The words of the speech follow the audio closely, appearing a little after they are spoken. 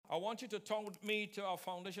want you to turn with me to our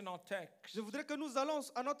foundational text. Je voudrais que nous allons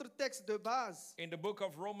à notre texte de base In the book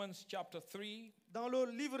of Romans chapter 3. dans le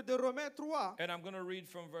livre de Romains 3. And I'm going to read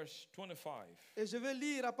from verse 25. Et je vais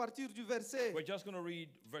lire à partir du verset We're just going to read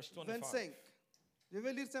verse 25. 25. Je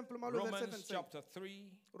vais lire simplement le verset Romans 25. chapter 3,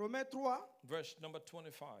 Romains 3, verse number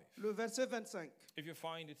 25. le verset 25. If you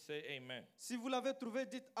find it, say amen. Si vous l'avez trouvé,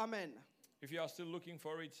 dites Amen. If you are still looking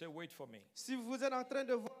for it, say wait for me. Si vous êtes en train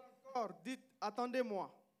de voir encore, dites attendez-moi.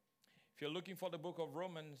 If you're looking for the book of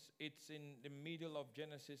Romans, it's in the middle of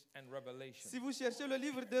Genesis and Revelation. Si vous cherchez le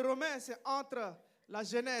livre de Romains, c'est entre la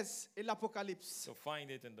Genèse et l'Apocalypse. So find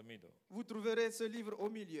it in the middle. Vous trouverez ce livre au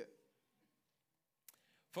milieu.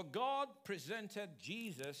 For God presented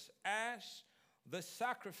Jesus as the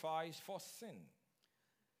sacrifice for sin.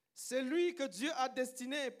 C'est lui que Dieu a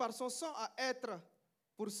destiné par son sang à être,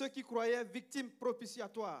 pour ceux qui croyaient, victime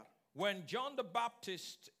propitiatoire. When John the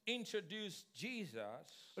Baptist introduced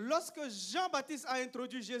Jesus, Lorsque Jean-Baptiste a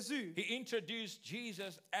introduit Jésus, he introduced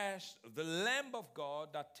Jesus as the Lamb of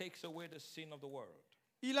God that takes away the sin of the world.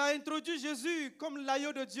 il a introduit Jésus comme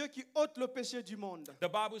l'agneau de Dieu qui ôte le péché du monde. The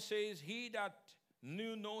Bible says, he that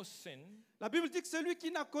knew no sin La Bible dit que celui qui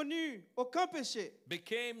n'a connu aucun péché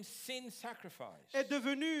became sin sacrifice, est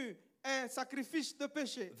devenu un sacrifice de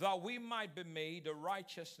péché that we might be made the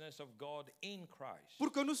righteousness of God in Christ.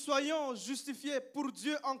 pour que nous soyons justifiés pour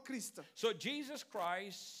Dieu en Christ. So Jesus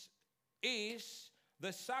Christ is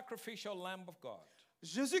the sacrificial Lamb of God.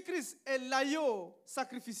 Jésus-Christ est l'agneau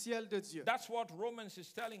sacrificiel de Dieu. That's what Romans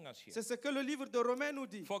is telling us here. C'est ce que le livre de Romains nous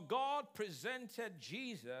dit. For God presented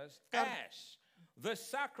Jesus Car- as the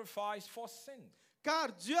sacrifice for sin. Car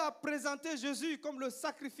Dieu a présenté Jésus comme le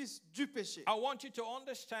sacrifice du péché. I want you to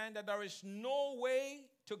understand that there is no way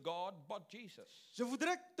to God but Jesus. Je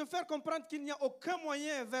voudrais te faire comprendre qu'il n'y a aucun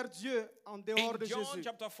moyen vers Dieu en dehors In de John Jésus.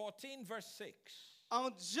 chapter 14 verse 6, En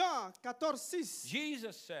Jean 14, 6,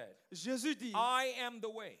 Jesus said, Jésus dit, I am the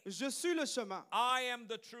way, je suis le chemin, I am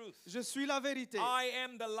the truth, je suis la vérité, I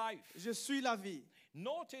am the life. je suis la vie.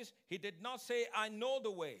 Notice he did not say, I know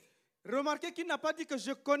the way, Remarquez qu'il n'a pas dit que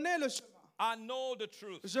je connais le chemin, I know the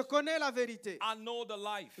truth, je connais la vérité, I know the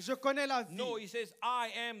life. je connais la vie. No, he says, I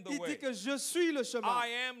am the Il dit way, que je suis le chemin, I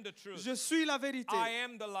am the truth, je suis la vérité I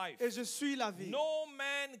am the life. et je suis la vie. No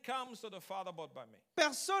man comes to the Father but by me.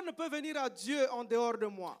 Personne ne peut venir à Dieu en dehors de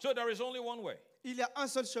moi. So there is only one way, Il y a un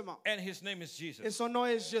seul chemin and his name is et Jesus. son nom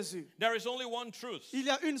est Jésus. There is only one truth, Il y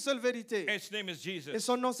a une seule vérité and his name is et Jesus.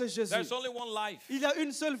 son nom c'est Jésus. There's only one life, Il y a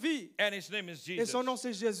une seule vie and his name is et Jesus. son nom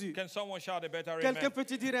c'est Jésus. Can someone shout a better Quelqu'un amen? peut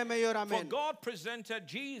dire un meilleur For amen. God presented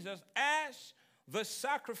Jesus as the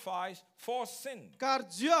sacrifice for sin. Car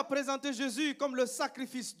Dieu a présenté Jésus comme le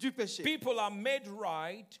sacrifice du péché. People are made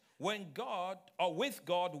right when God, or with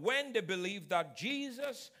God, when they believe that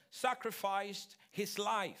Jesus sacrificed his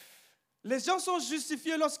life. Les gens sont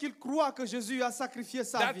justifiés lorsqu'ils croient que Jésus a sacrifié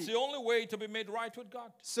sa That's vie. the only way to be made right with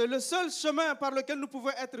God. C'est le seul chemin par lequel nous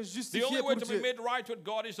pouvons être The justifiés only pour way to be Dieu. made right with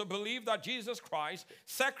God is to believe that Jesus Christ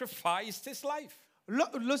sacrificed his life.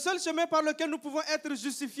 Le seul chemin par lequel nous pouvons être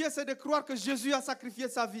justifiés, c'est de croire que Jésus a sacrifié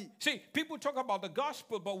sa vie. See, people talk about the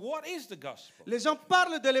gospel, but what is the gospel? Les gens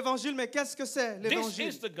parlent de l'évangile, mais qu'est-ce que c'est This l'évangile?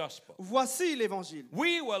 is the gospel. Voici l'évangile.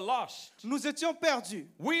 We were lost. Nous étions perdus.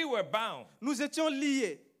 We were bound. Nous étions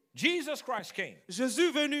liés. Jesus Christ came Jésus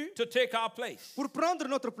est venu to take our place, pour prendre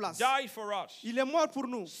notre place. died for us, Il est mort pour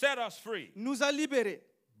nous, set us free, nous a libérés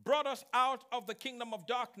brought us out of the kingdom of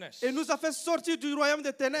darkness et nous a fait sortir du royaume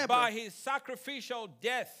des ténèbres by his sacrificial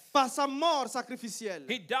death. par sa mort sacrificielle.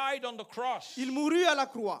 He died on the cross Il mourut à la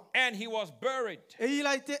croix and he was buried et il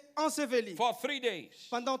a été enseveli for 3 days.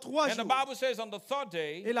 pendant 3 And the jours. Bible says on the third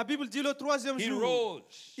day, Et la Bible dit le 3e he jour,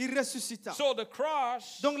 rose. il ressuscita. So the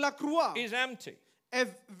cross Donc la croix is empty. est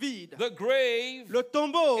vide. The grave Le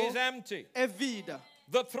tombeau is empty. est vide.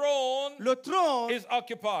 The throne Le trône is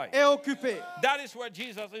occupied. est occupé. That is where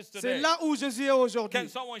Jesus is C'est today. là où Jésus est aujourd'hui. Can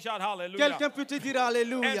someone shout hallelujah? Quelqu'un peut te dire And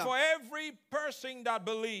Alléluia. for every person that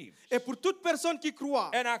believes Et pour toute personne qui croit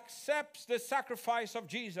and accepts the sacrifice of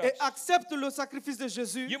Jesus, et accepte le sacrifice de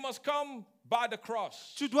Jésus, you must come by the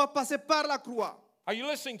cross. tu dois passer par la croix. Are you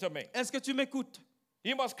listening to me? Est-ce que tu m'écoutes?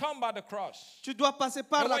 You must come by the cross. Tu dois passer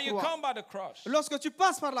par And la when you croix. come by the cross, Lorsque tu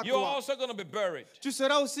passes par la you're croix, also going to be buried. tu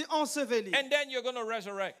seras aussi enseveli And then you're going to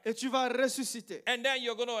resurrect. et tu vas ressusciter And then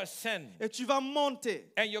you're going to ascend. et tu vas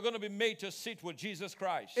monter And you're going to be made to sit with Jesus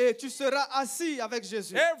Christ. et tu seras assis avec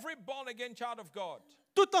Jésus. Every born again child of God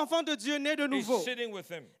Tout enfant de Dieu né de is nouveau sitting with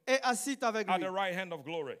him est assis avec at lui the right hand of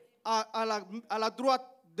glory. à la droite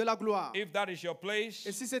de la gloire. If that is your place,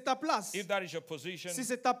 Et si c'est ta place, if that is your position, si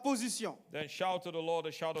c'est ta position, then shout to the Lord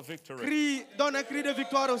a shout of victory. donne un cri de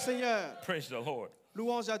victoire au Seigneur. Praise the Lord.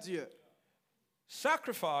 Louange à Dieu.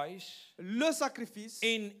 Sacrifice, Le sacrifice,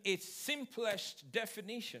 in its simplest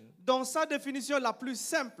definition, dans sa définition la plus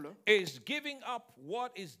simple, is giving up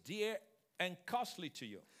what is dear and costly to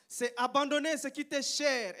you. c'est abandonner ce qui t'est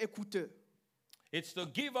cher et coûteux. It's to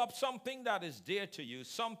give up something that is dear to you,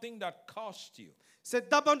 something that costs you. C'est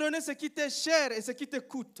d'abandonner ce qui t'est cher et ce qui te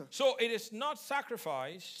coûte. So it is not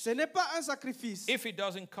sacrifice Ce n'est pas un sacrifice if it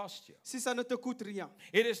doesn't cost you. si ça ne te coûte rien.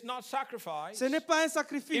 It is not sacrifice Ce n'est pas un if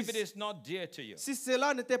sacrifice it is not dear to you. si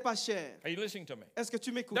cela ne t'est pas cher. Are you listening to me? Est-ce que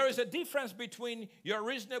tu m'écoutes? There is a difference between your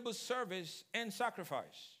reasonable service and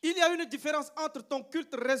sacrifice. Il y a une différence entre ton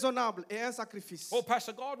culte raisonnable et un sacrifice. Oh,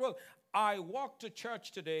 Pastor Godwill, I walked to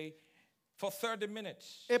church today for 30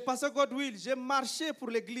 minutes. Et Pasteur Godwill, j'ai marché pour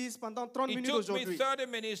l'église pendant 30 It minutes took me aujourd'hui. 30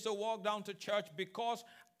 minutes to walk down to church because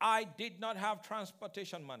I did not have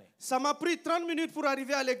transportation money. Ça m'a pris 30 minutes pour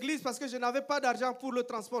arriver à l'église parce que je n'avais pas d'argent pour le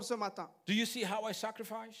transport ce matin. Do you see how I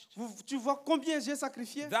sacrificed? Tu vois combien j'ai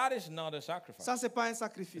sacrifié? That is not a sacrifice. Ça, c'est pas un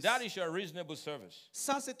sacrifice. That is your reasonable service.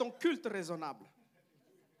 Ça, c'est ton culte raisonnable.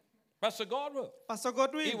 Pastor Godwill, Pasteur it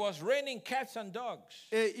Godwill, was raining cats and dogs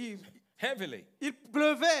et heavily. il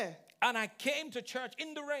pleuvait And I came to church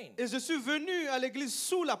in the rain. et je suis venu à l'église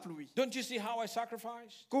sous la pluie. Don't you see how I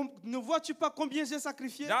sacrificed? Ne vois-tu pas combien j'ai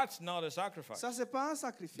sacrifié? That's not a sacrifice. Ça, c'est pas un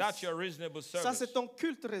sacrifice. That's your reasonable Ça, service. c'est ton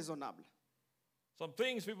culte raisonnable. Some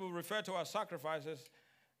things people refer to as sacrifices,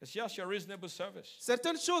 it's just your reasonable service.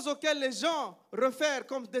 Certaines choses auxquelles les gens réfèrent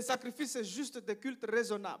comme des sacrifices, c'est juste des cultes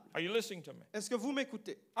raisonnables. Are you listening to me? Est-ce que vous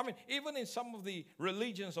m'écoutez? I mean, even in some of the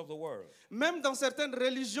religions of the world, Même dans certaines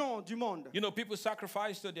religions du monde, you know, people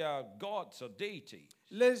sacrifice to their gods or deities.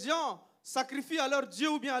 les gens sacrifient à leur Dieu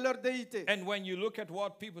ou bien à leur déité. And when you look at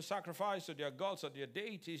what people sacrifice to their gods or their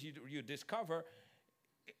deities, you discover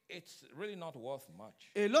it's really not worth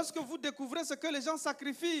much. Et lorsque vous découvrez ce que les gens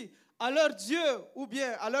sacrifient à leur Dieu ou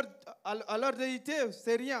bien à leur déité,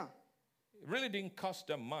 c'est rien. It really didn't cost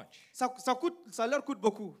them much. Ça leur coûte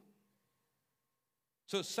beaucoup.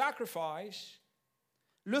 So sacrifice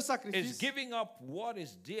Le is sacrifice, giving up what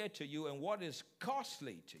is dear to you and what is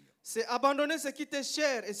costly to you. c'est abandonner ce qui t'est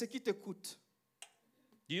cher et ce qui te coûte.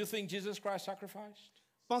 Do you think Jesus Christ sacrificed?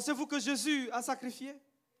 Pensez-vous que Jésus a sacrifié?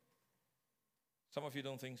 Some of you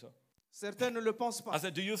don't think so. Certains ne le pensent I pas.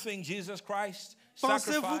 said, do you think Jesus Christ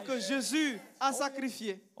Pensez-vous que sacrificed? Jésus a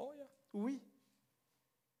sacrifié? Oh, yeah. Oui.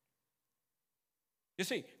 You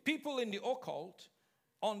see, people in the occult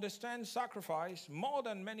understand sacrifice more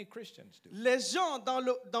than many Christians do. Les gens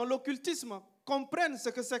dans l'occultisme comprennent ce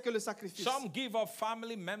que c'est que le sacrifice. Some give up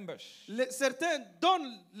family members. Certains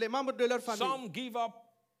donnent les membres de leur famille. Some give up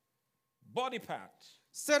body parts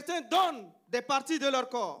Certains donnent des parties de leur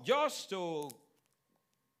corps just to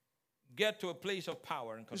get to a place of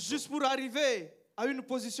power and control. juste pour arriver à une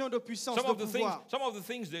position de puissance, Some de of the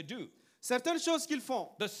things they do, Certaines choses qu'ils font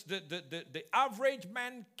the average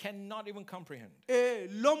man cannot even comprehend. et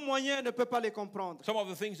l'homme moyen ne peut pas les comprendre. Some of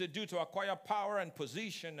the things they do to acquire power and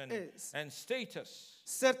position and status.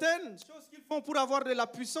 Certaines choses qu'ils font pour avoir de la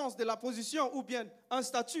puissance, de la position ou bien un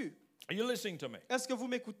statut. Are you listening to me? Est-ce que vous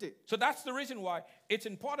m'écoutez? So that's the reason why it's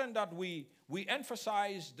important that we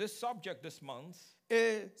emphasize this subject this month.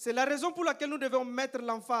 Et c'est la raison pour laquelle nous devons mettre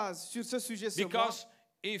l'emphase sur ce sujet ce mois. Because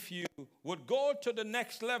if you would go to the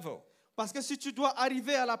next level, Parce que si tu dois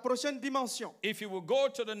arriver à la prochaine dimension, if you would go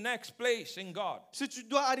to the next place in God, si tu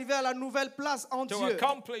dois arriver à la nouvelle place en to Dieu,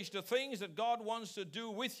 accomplish the things that God wants to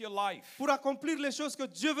do with your life, pour accomplir les choses que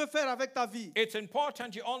Dieu veut faire avec ta vie, it's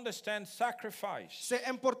important you understand sacrifice. c'est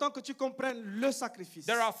important que tu comprennes le sacrifice.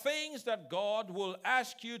 There are things that God will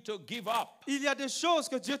ask you to give up Il y a des choses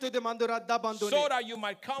que Dieu te demandera d'abandonner so that you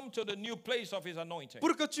might come to the new place of His anointing.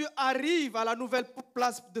 pour que tu arrives à la nouvelle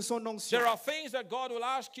place de son onction. There are things that God will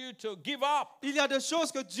ask you to give up Il y a des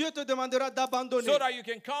choses que Dieu te demandera d'abandonner so that you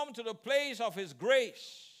can come to the place of His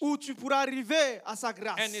grace où tu pourras arriver à sa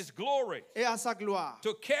grâce and His glory, et à sa gloire.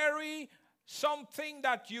 to carry something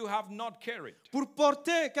that you have not carried. Pour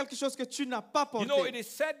porter quelque chose que tu n'as pas You know, it porté. is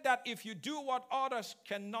said that if you do what others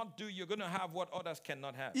cannot do, you're going to have what others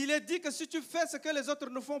cannot have. Il est dit que si tu fais ce que les autres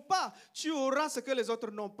ne font pas, tu auras ce que les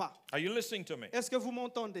autres n'ont pas. Are you listening to me? Est-ce que vous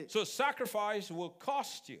m'entendez? So sacrifice will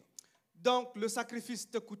cost you. Donc le sacrifice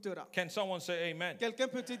te coûtera. Can someone say amen? Quelqu'un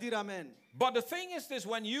peut te dire amen. But the thing is this,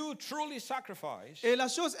 when you truly sacrifice Et la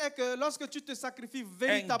chose est que lorsque tu te sacrifies and give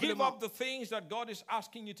véritablement up the things that God is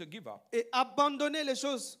asking you to give up, et abandonner les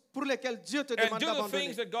choses pour lesquelles Dieu te and demande do the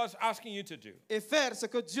things d'abandonner that God's asking you to do, et faire ce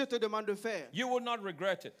que Dieu te demande de faire, you will not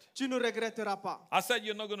regret it. tu ne regretteras pas. I said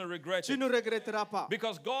you're not going to regret Tu it ne regretteras pas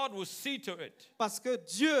because God will see to it parce que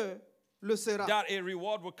Dieu le sera. that a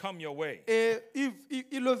reward will come your way. Et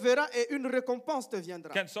il le verra et une récompense te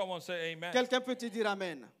viendra. Can someone say amen? Quelqu'un peut te dire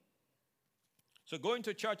amen. So going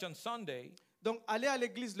to church on Sunday, Donc, aller à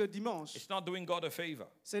l'église le dimanche, it's not doing God a favor.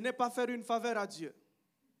 ce n'est pas faire une faveur à Dieu.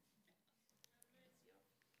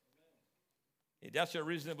 That's your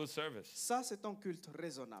reasonable service. Ça, c'est un culte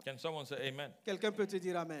raisonnable. Can someone say amen? Quelqu'un peut te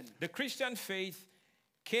dire amen. The Christian faith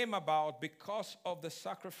came about because of the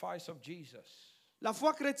sacrifice of Jesus. La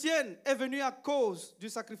foi chrétienne est venue à cause du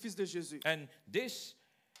sacrifice de Jésus. And this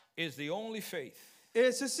is the only faith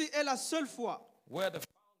Et ceci est la seule foi where the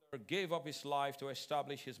founder gave up his life to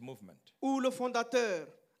establish his movement. où le fondateur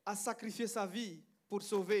a sacrifié sa vie pour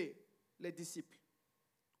sauver les disciples,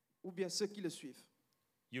 ou bien ceux qui le suivent.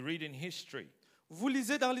 You read in history, Vous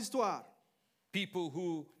lisez dans l'histoire, people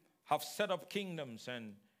who have set up kingdoms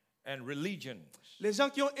and religions. les gens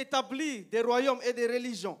qui ont établi des royaumes et des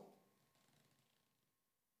religions,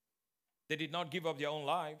 They did not give up their own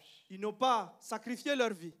lives. ils n'ont pas sacrifié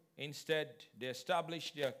leur vie. Instead, they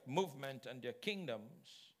established their movement and their kingdoms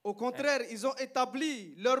Au contraire, ils ont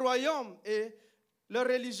établi leur royaume et leur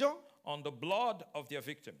religion on the blood of their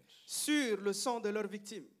victims. sur le sang de leurs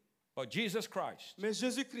victimes. But Jesus Christ Mais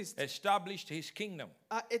Jésus-Christ established his kingdom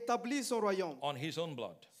a établi son royaume on his own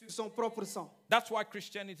blood. sur son propre sang. That's why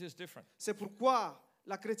Christianity is different. C'est pourquoi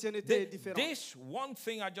la chrétienté est différente. This one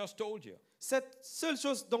thing I just told you Cette seule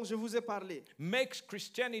chose dont je vous ai parlé makes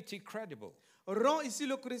Christianity credible. rend ici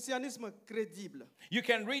le christianisme crédible. You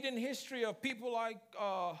can read in history of people like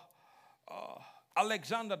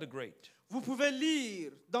Alexander the Great. Vous pouvez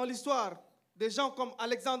lire dans l'histoire des gens comme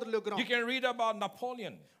Alexandre le Grand. You can read about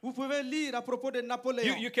Napoleon. Vous pouvez lire à propos de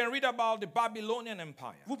Napoléon. You can read about the Babylonian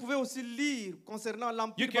Empire. Vous pouvez aussi lire concernant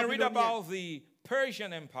l'empire You can read babylonien. about the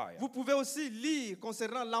Persian Empire. Vous pouvez aussi lire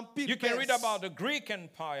concernant l'empire You can read perse. about the Greek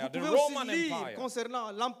Empire, Vous the pouvez Roman aussi lire Empire.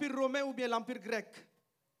 concernant l'empire romain ou bien l'empire grec.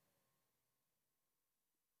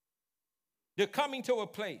 They're coming to a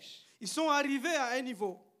place Ils sont arrivés à un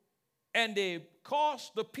niveau and they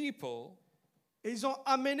caused the people et ils ont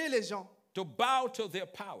amené les gens to bow to their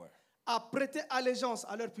power. à prêter allégeance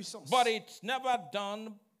à leur puissance. But it's never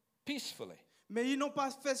done peacefully. Mais ils n'ont pas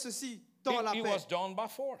fait ceci dans la It paix. was done by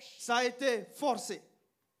force. Ça a été forcé.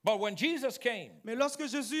 But when Jesus came, Mais lorsque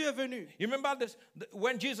Jésus est venu, you remember this,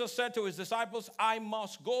 when Jesus said to his disciples, I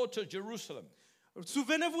must go to Jerusalem.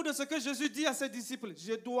 souvenez-vous de ce que Jésus dit à ses disciples.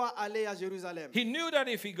 Je dois aller à Jérusalem. He knew that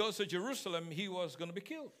if he goes to Jerusalem, he was going to be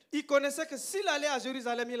killed. Il connaissait que s'il allait à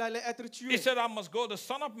Jérusalem, il allait être tué. He said, I must go, the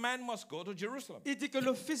Son of Man must go to Jerusalem. Il dit que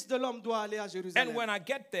le Fils de l'homme doit aller à And Jérusalem. when I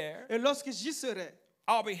get there, Et lorsque j'y serai,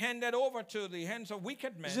 I'll be handed over to the hands of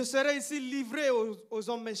wicked men, je serai ici livré aux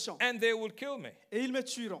hommes méchants. and they will kill me. Et ils me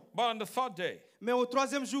tueront. But on the third day, Mais au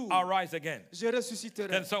troisième jour, I'll rise again. je ressusciterai.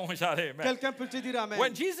 Then someone shout amen. Quelqu'un peut te dire amen.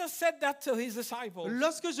 When Jesus said that to his disciples,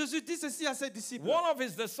 Lorsque Jésus dit ceci à ses disciples, one of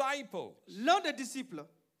his disciples, l'un des disciples,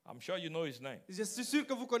 I'm sure you know his name, je suis sûr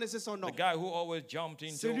que vous connaissez son nom, the guy who always jumped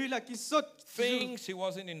into celui-là qui saute things he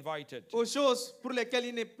wasn't invited to. aux choses pour lesquelles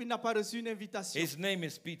il n'a pas reçu une invitation. His name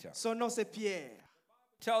is Peter. Son nom c'est Pierre.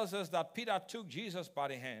 Tells us that Peter took Jesus by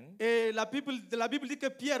the hand Et la Bible dit que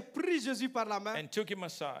Pierre prit Jésus par la main and took him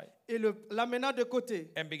aside et l'amena de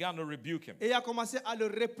côté and began to rebuke him. et a commencé à le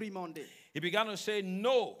réprimander. He began to say,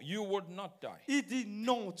 no, you would not die. Il dit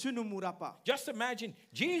non, tu ne mourras pas. Just imagine,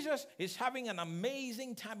 Jesus is having an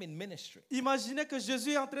amazing time in ministry. Imaginez que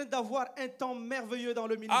Jésus est en train d'avoir un temps merveilleux dans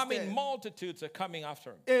le I ministère. mean, multitudes are coming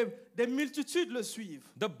after him. Et des multitudes le suivent.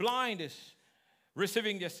 The blind is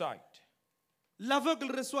receiving their sight.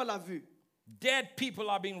 L'aveugle reçoit la vue. Dead people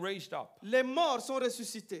are being raised up. Les morts sont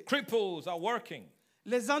ressuscités. Cripples are working.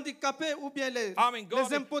 Les handicapés ou bien les I mean, God,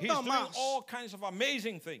 he's impotents doing marchent. all kinds of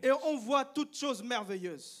amazing things. Et on voit toutes choses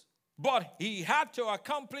merveilleuses. But he had to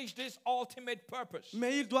accomplish this ultimate purpose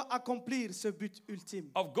Mais il doit accomplir ce but ultime.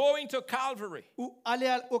 of going to Calvary Ou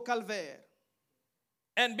aller au calvaire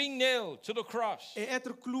and being nailed to the cross et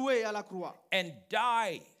être cloué à la croix. and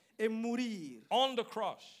die Et mourir on the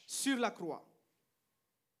cross. sur la croix.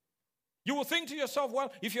 You will think to yourself,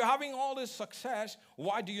 well, if you're having all this success,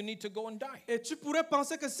 why do you need to go and die? Et tu pourrais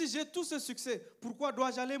penser que si j'ai tout ce succès, pourquoi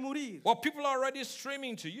dois-je aller mourir? Well, people are already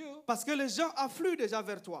streaming to you. Parce que les gens affluent déjà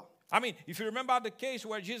vers toi. I mean, if you remember the case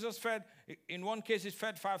where Jesus fed, in one case, he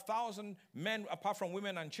fed 5,000 men apart from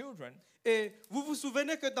women and children. Et vous vous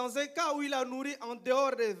souvenez que dans un cas où il a nourri en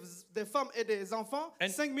dehors des femmes et des enfants,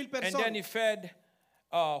 5000 And then personnes. he fed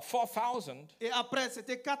 4,000. Et après,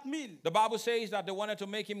 c'était 4000. The Bible says that they wanted to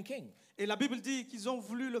make him king Et la Bible dit qu'ils ont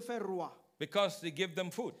voulu le faire roi. because they give them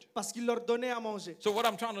food. Parce qu'il leur donnait à manger. So what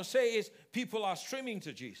I'm trying to say is people are streaming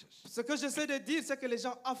to Jesus. Ce que j'essaie de dire, c'est que les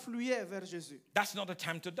gens affluaient vers Jésus. That's not the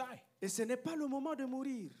time to die. Et ce n'est pas le moment de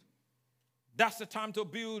mourir. That's the time to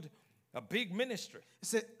build a big ministry.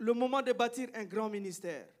 C'est le moment de bâtir un grand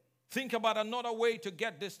ministère. Think about another way to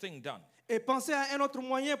get this thing done. Et pensez à un autre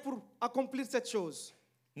moyen pour accomplir cette chose.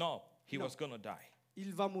 No, he No. was going to die.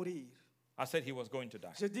 Il va mourir. I said he was going to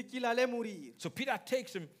die. Je dis qu'il allait mourir. So Peter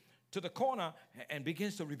takes him to the corner and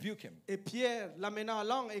begins to rebuke him. Et Pierre l'amena à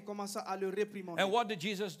l'angle et commença à le réprimander. And what did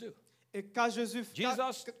Jesus do? Et quand Jésus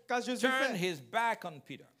Turned his back on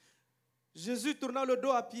Peter Jésus tourna le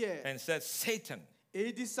dos à Pierre and said, Satan, et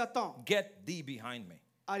il dit, Satan, get thee behind me.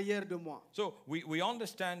 arrière de moi. So we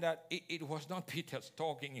understand that it was not Peter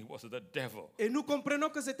talking, it was the devil. Et nous comprenons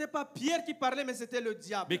que ce n'était pas Pierre qui parlait, mais c'était le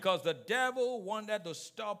diable. Because the devil wanted to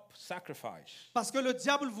stop sacrifice. Parce que le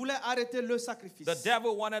diable voulait arrêter le sacrifice. The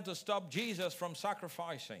devil wanted to stop Jesus from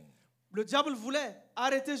sacrificing. Le diable voulait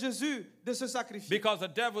arrêter Jésus de se sacrifier. Because the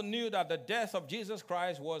devil knew that the death of Jesus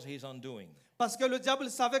Christ was his undoing. Parce que le diable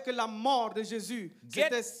savait que la mort de Jésus,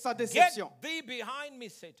 c'était sa Get déception. thee behind me,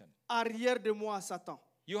 Satan. Arrière de moi, Satan.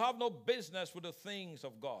 You have no business with the things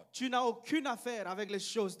of God. Tu n'as aucune affaire avec les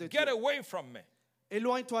choses de Dieu. Get away from me.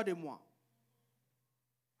 Éloigne-toi de moi.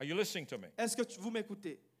 Are you listening to me? Est-ce que vous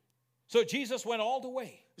m'écoutez? So Jesus went all the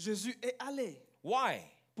way. Jésus est allé. Why?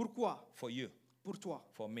 Pourquoi? For you, Pour toi,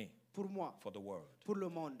 for me, pour moi, for the world. pour le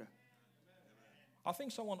monde. I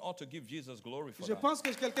think someone ought to give Jesus glory for Je that. pense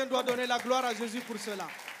que quelqu'un doit donner la gloire à Jésus pour cela.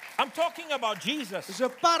 I'm talking about Jesus. Je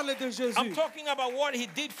parle de I'm Jésus. talking about what he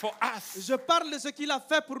did for us. Je parle de ce qu'il a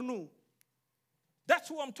fait pour nous. That's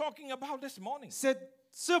who I'm talking about this morning. C'est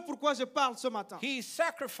ce pourquoi je parle ce matin. He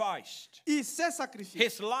sacrificed Il s'est sacrifié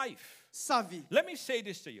his life. sa vie. Let me say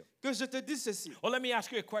this to you. Que je te dise ceci. Or let me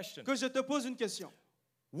ask you a question. Que je te pose une question.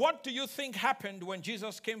 What do you think happened when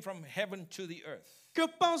Jesus came from heaven to the earth? Que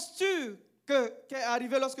penses-tu qu'est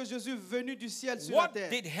arrivé lorsque Jésus est venu du ciel sur la What terre?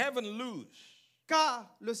 did heaven lose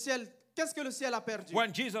Qu'est-ce que le ciel a perdu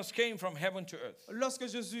when Jesus came from heaven to earth? lorsque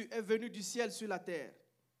Jésus est venu du ciel sur la terre?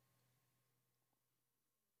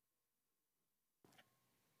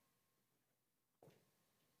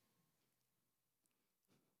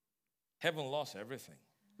 Heaven lost everything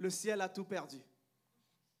Le ciel a tout perdu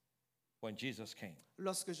when Jesus came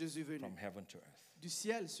lorsque Jésus est venu from heaven to earth. du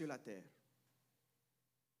ciel sur la terre.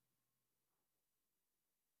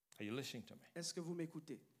 Are you listening to me? Est-ce que vous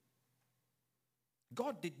m'écoutez?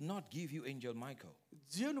 God did not give you angel Michael.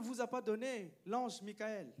 Dieu ne vous a pas donné l'ange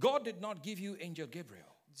Michael. God did not give you angel Gabriel.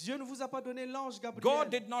 Dieu ne vous a pas donné l'ange Gabriel. God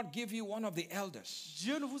did not give you one of the elders.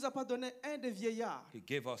 Dieu ne vous a pas donné un des vieillards. He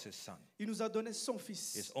gave us his son, Il nous a donné son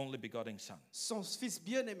fils, his only begotten son. son fils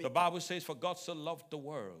bien-aimé. The Bible says, for God so loved the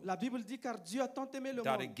world La Bible dit car Dieu a tant aimé le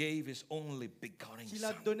that he monde gave his only begotten qu'il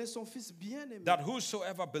a son, donné son fils bien-aimé that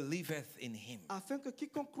whosoever believeth in him afin que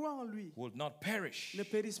quiconque croit en lui will not perish, ne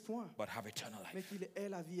périsse point, but have eternal mais life. qu'il ait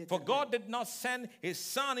la vie For éternelle. God did not send his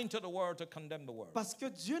son into the world to condemn the world, Parce que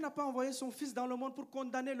Dieu n'a pas envoyé son fils dans le monde pour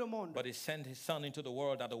condamner le monde, but he sent his son into the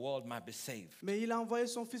world that the world might be saved. mais il a envoyé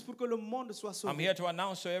son fils pour que le monde soit I'm sauvé. here to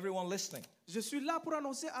announce to everyone listening, Je suis là pour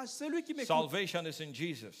annoncer à celui qui m'écoute, salvation is in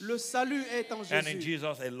Jesus, le salut est en and in Jésus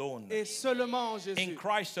Jesus alone, et seulement en in Jésus,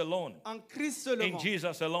 Christ alone, en Christ in seulement,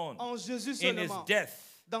 Jesus alone, en Jésus in his seulement, death,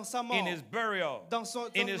 dans sa in mort, his burial, dans son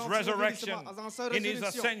in his son resurrection, ensevelissement, dans sa in his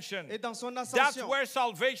résurrection ascension. et dans son That's ascension. where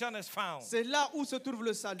salvation is found. C'est là où se trouve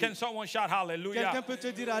le salut. Can someone shout Quelqu'un hallelujah? peut te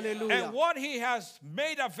dire alléluia. And what he has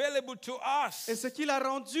made available to Et us, ce qu'il a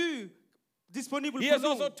rendu disponible he pour has nous.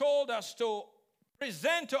 also told us to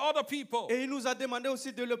present to other people Et il nous a demandé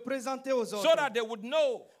aussi de le présenter aux so autres that they would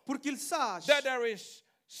know pour qu'ils sachent that there is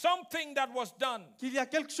something that was done qu'il y a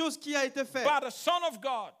quelque chose qui a été fait by the Son of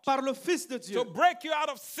God par le Fils de Dieu to break you out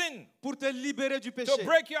of sin, pour te libérer du to péché,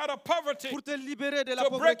 break you out of poverty, pour te libérer de la to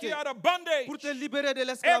break pauvreté, you out of bondage. pour te libérer de Everything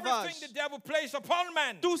l'esclavage. the devil placed upon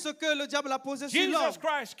man, Tout ce que le diable a posé sur l'homme, Jesus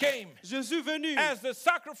Christ came Jésus est venu as the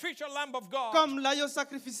sacrificial Lamb of God comme l'agneau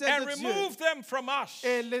sacrificiel and de Dieu removed them from us.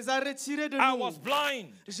 et les a retirés de I nous. was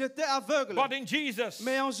blind, J'étais aveugle, but in Jesus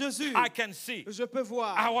mais en Jésus, I can see. je peux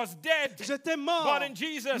voir. I was dead, J'étais mort, but in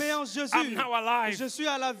Jesus mais en Jésus, I'm now alive. je suis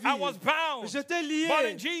à la vie. I was bound, J'étais lié, but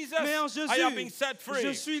in Jesus mais en I have been Jésus, set free.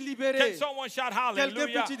 je suis Can libéré. someone shout Quelqu'un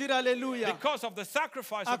hallelujah? peut-tu dire alléluia? Because of the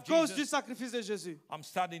sacrifice À of cause du Jesus, sacrifice de Jésus, I'm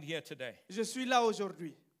standing here today. je suis là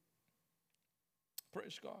aujourd'hui.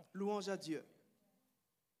 Praise God. Louange à Dieu.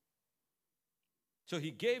 So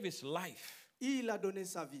he gave his life Il a donné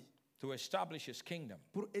sa vie to establish his kingdom.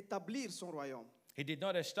 pour établir son royaume. He did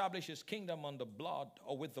not establish his kingdom on the blood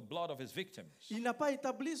or with the blood of his victims. Il n'a pas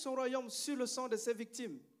établi son royaume sur le sang de ses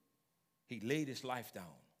victimes. He laid his life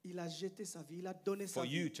down Il a jeté sa vie, il a donné sa for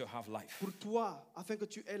you vie to have life. pour toi, afin que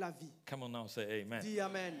tu aies la vie. Come on now, say amen. Dis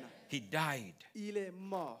Amen. He died Il est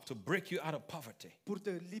mort to break you out of poverty. pour te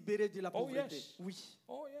libérer de la Oh, pauvreté. yes. Oui,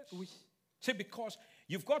 Oh, yes. oui. See, because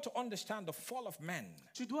you've got to understand the fall of man.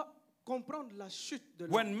 Tu dois comprendre la chute de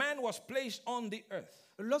l'homme. When man was placed on the earth,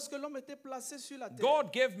 Lorsque l'homme était placé sur la terre,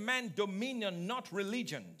 God gave man dominion, not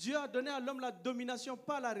religion. Dieu a donné à l'homme la domination,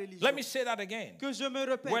 pas la religion. Let me say that again. Que je me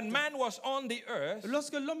répète. When man was on the earth,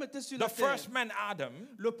 Lorsque l'homme était sur the la terre, first man, Adam,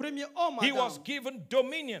 le premier homme, he Adam, was given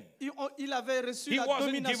dominion. il avait reçu He la wasn't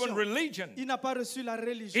domination. given religion. Il n'a pas reçu la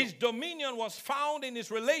religion. His dominion was found in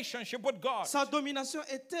his relationship with God. Sa domination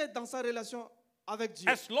était dans sa relation avec Dieu.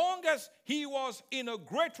 As long as he was in a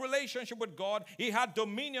great relationship with God, he had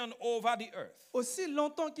dominion over the earth. Aussi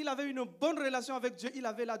longtemps qu'il avait une bonne relation avec Dieu, il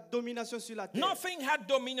avait la domination sur la terre. Nothing had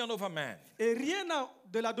dominion over man. Et rien n'a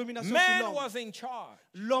de la domination sur Man l'homme. was in charge.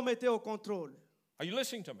 L'homme était au contrôle. Are you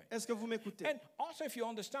listening to me? Est-ce que vous m'écoutez? And also, if you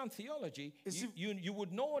understand theology, Et si- you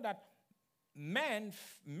would know that man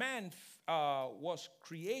was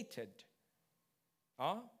created.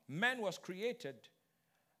 Man was created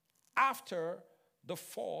after the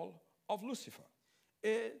fall of Lucifer.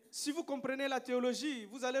 Et si vous comprenez la théologie,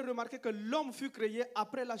 vous allez remarquer que l'homme fut créé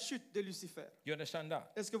après la chute de Lucifer. You understand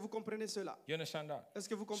that? Est-ce que vous comprenez cela? You understand that? Est-ce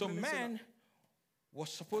que vous So comprenez man cela? was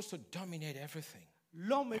supposed to dominate everything,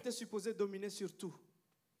 L'homme était supposé dominer sur tout,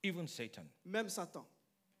 even Satan. même Satan.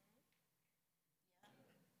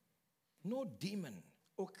 No demon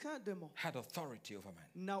Aucun démon had authority over man.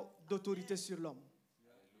 n'a d'autorité sur l'homme.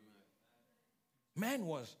 Man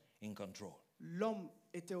was in control. L'homme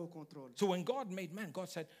était au contrôle. So when God made man, God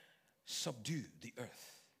said, subdue the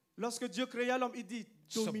earth. Lorsque Dieu créa l'homme, il dit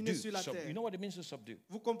dominer sur la Subdue. terre. You know what it means to subdue?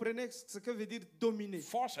 Vous comprenez ce que veut dire dominer?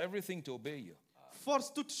 Force everything to obey you.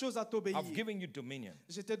 Force toute chose à I've t'obéir. given you dominion.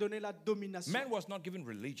 Je t'ai donné la domination. Man was not given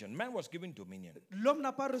religion. Man was given dominion. L'homme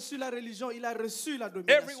n'a pas reçu la religion, il a reçu la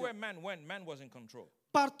domination. Everywhere man went, man was in control.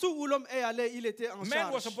 Partout où l'homme est allé, il était en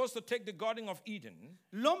Man was charge. supposed to take the Garden of Eden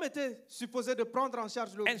L'homme était supposé de prendre en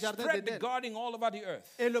charge le and jardin spread the d'Éden garden all over the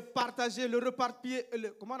earth. et le partager, le reparpiller,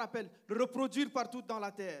 comment on appelle, le reproduire partout dans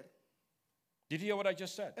la terre. Did you hear what I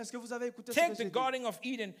just said? Est-ce que vous avez écouté ce Take que the j'ai dit? Garden of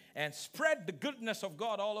Eden and spread the goodness of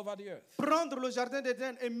God all over the earth. Prendre le jardin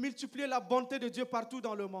d'Éden et multiplier la bonté de Dieu partout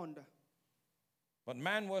dans le monde. But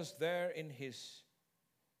man was there in his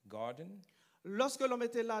garden, Lorsque l'homme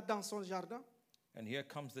était là dans son jardin, and here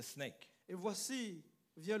comes the snake. et voici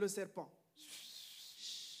vient le serpent.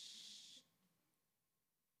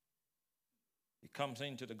 He comes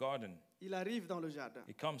into the garden. Il arrive dans le jardin.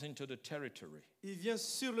 He comes into the territory, Il vient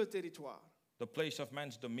sur le territoire. the place of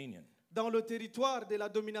man's dominion, Dans le territoire de la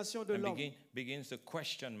domination de and l'homme. begins to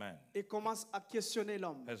question man. Et commence à questionner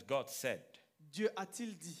l'homme. Has God said? Dieu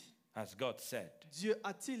a-t-il dit? Has God said? Dieu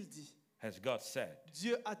a-t-il dit? Has God said?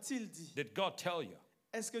 Dieu a-t-il dit? Did God tell you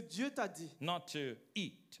Est-ce que Dieu t'a dit not to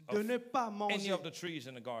eat de of ne pas any manger of the trees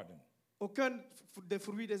in the garden? aucun des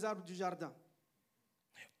fruits des arbres du jardin?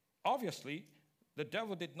 Obviously, the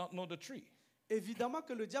devil did not know the tree. Évidemment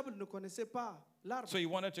que le diable ne connaissait pas l'arbre. So he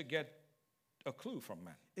wanted to get a clue from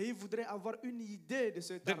man. Et il voudrait avoir une idée de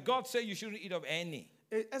cet Did arbre. God say you shouldn't eat of any?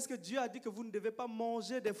 Et est-ce que Dieu a dit que vous ne devez pas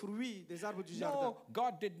manger des fruits des arbres du jardin? No,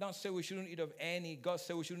 God did not say we shouldn't eat of any. God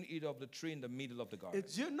said we shouldn't eat of the tree in the middle of the Et garden.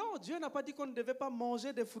 Dieu n'a pas dit qu'on ne devait pas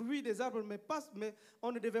manger des fruits des arbres, mais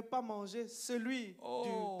on ne devait pas manger celui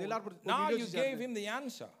de l'arbre au Now milieu you du gave jardin. him the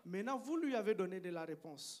answer. Maintenant, vous lui avez donné de la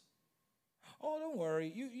réponse. Oh, don't worry.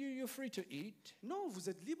 You're free to eat. Non, vous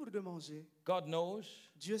êtes libre de manger. God knows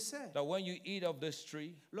Dieu sait. that when you eat of this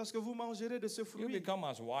tree, Lorsque vous mangerez de ce you fruit, become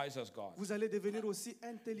as wise as God. vous allez devenir aussi You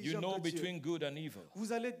intelligent know que Dieu. between good and evil.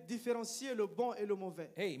 Vous allez différencier le bon et le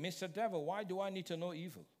mauvais. Hey, Mr. Devil, why do I need to know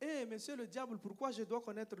evil? Eh, monsieur le diable, pourquoi je dois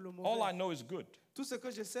connaître le All I mauvais? know is good. Tout ce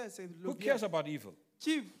que je sais, c'est le Who bien. cares about evil?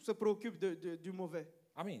 Qui se préoccupe du mauvais?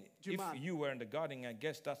 I mean, Du if mal. you were in the garden, I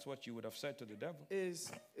guess that's what you would have said to the devil. Et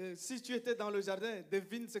si tu étais dans le jardin,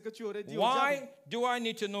 devine ce que tu aurais dit au Why diable. do I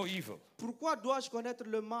need to know evil? Pourquoi dois-je connaître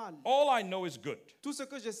le mal? All I know is good. Tout ce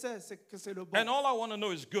que je sais, c'est que c'est le bon. And all I want to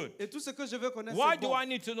know is good. Et tout ce que je veux connaître, Why c'est do bon. I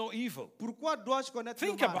need to know evil? Pourquoi dois-je connaître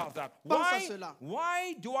Think le mal? about that. Pense à cela.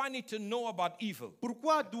 Why do I need to know about evil?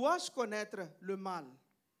 Pourquoi dois-je connaître le mal?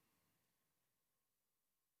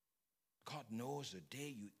 God knows the day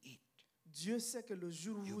you eat, Dieu sait que le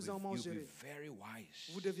jour où vous en you'll be mangerez, very wise.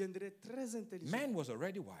 vous deviendrez très intelligent. Man was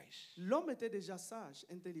already wise. L'homme était déjà sage,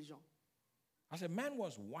 intelligent. I said, man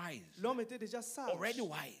was wise. L'homme était déjà sage. Already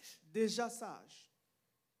wise. Déjà sage.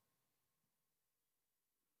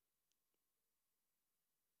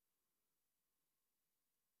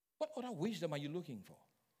 What other wisdom are you looking for?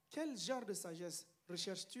 Quel genre de sagesse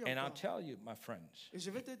recherches-tu And I'll encore? tell you, my friends, Et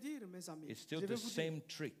je vais te dire, mes amis, it's still je vais the vous dire, same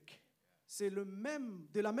trick c'est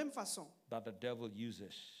de la même façon that the devil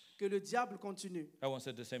uses. que le diable continue. Everyone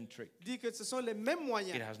said the same trick. Dit que ce sont les mêmes It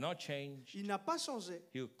moyens. has not changed. Il n'a pas changé.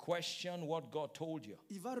 He'll question what God told you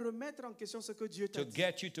Il va remettre en question ce que Dieu t'a to dit.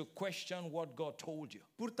 get you to question what God told you.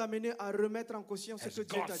 Pour t'amener à remettre en question ce Has que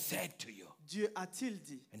Dieu God t'a dit. said to you? Dieu a-t-il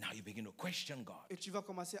dit? And now you begin to question God. Et tu vas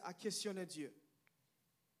commencer à questionner Dieu.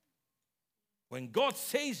 When God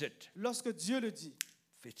says it, Lorsque Dieu le dit,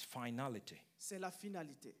 it's finality. c'est la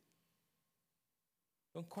finalité.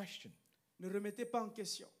 Don't question. Ne remettez pas en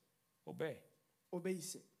question. Obey.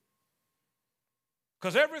 Obéissez.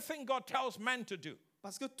 Because everything God tells man to do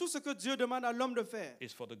Parce que tout ce que Dieu demande à l'homme de faire, is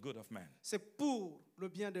for the good of man. c'est pour le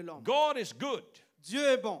bien de l'homme. God is good. Dieu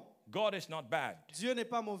est bon. God is not bad. Dieu n'est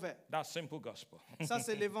pas mauvais. That's simple gospel. Ça,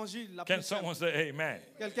 c'est l'évangile. La Can plus simple. someone say amen?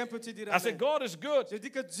 Quelqu'un peut-il dire I said, amen? God is good. Je dis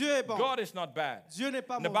que Dieu est bon. God is not bad. Dieu n'est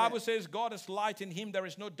pas And the Bible mauvais. says God is light, in him there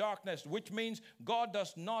is no darkness, which means God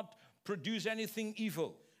does not produce anything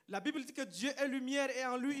evil. La Bible dit que Dieu est lumière et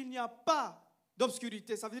en lui, il n'y a pas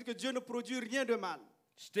d'obscurité. Ça veut dire que Dieu ne produit rien de mal.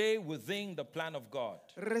 Stay within the plan of God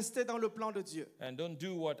Restez dans le plan de Dieu. and don't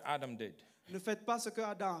do what Adam did. Ne faites pas ce que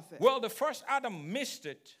Adam a fait. Well, the first Adam missed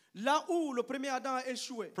it. Là où le premier Adam a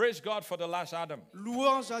échoué, Praise God for the last Adam.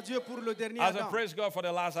 louange à Dieu pour le dernier I said, Adam. praise God for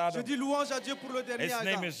the last Je Adam. dis louange à Dieu pour le dernier His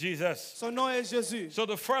name Adam. is Jesus. Son nom est Jésus. So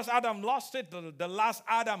the first Adam lost it, the last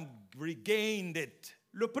Adam regained it.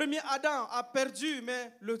 Le premier Adam a perdu,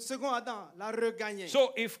 mais le second Adam l'a regagné.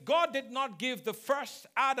 So if God did not give the first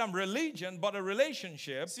Adam religion, but a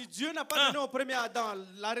relationship, Si Dieu n'a pas donné au premier Adam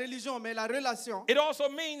la religion, mais la relation, it also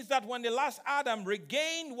means that when the last Adam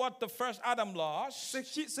regained what the first Adam lost,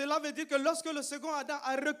 cela veut dire que lorsque le second Adam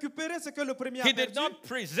a récupéré ce que le premier he a did perdu, not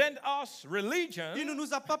present us il ne religion,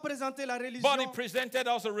 nous a pas présenté la religion, but he presented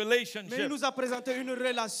us a mais il relationship. nous a présenté une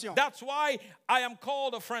relation. That's why I am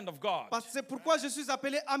called a friend of God. Parce que c'est pourquoi je suis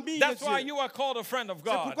appelé ami de That's why Dieu. you are called a friend of C'est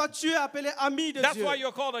God. pourquoi tu es appelé ami de That's Dieu. why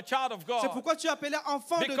you're called a child of C'est God. pourquoi tu es appelé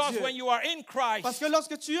enfant de Because Dieu. when you are in Parce Christ, que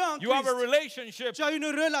lorsque tu es en you have a Christ, relationship tu as une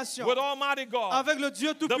relation with Almighty God, avec le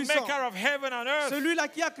Dieu the Tout-Puissant. maker of heaven and earth, Celui-là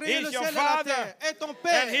qui a créé He's le your ciel et la father, terre est ton and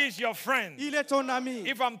Père. He's your friend. Il est ton ami.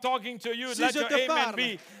 If I'm talking to you, Si let je your te amen parle,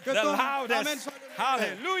 be que the ton amen loudest. soit le meilleur.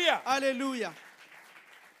 Hallelujah. Alléluia.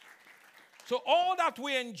 So all that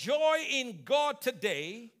we enjoy in God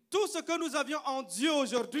today Tout ce que nous avions en Dieu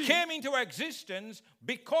aujourd'hui came into existence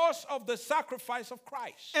because of the sacrifice of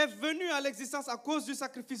Christ. est venu à l'existence à cause du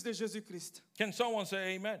sacrifice de Jésus-Christ. Can someone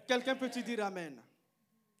say amen? Quelqu'un peut-il dire amen?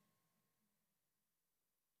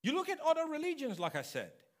 You look at other religions, like I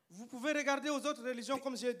said. Vous pouvez regarder aux autres religions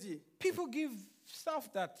comme j'ai dit. People give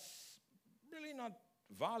stuff that's really not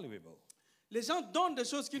valuable. Les gens donnent des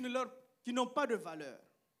choses qui n'ont pas de valeur.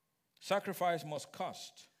 Sacrifice must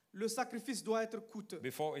cost Le sacrifice doit être coûteux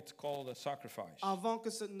before it's called a sacrifice. avant que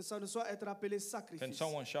ça ne soit être appelé Can sacrifice.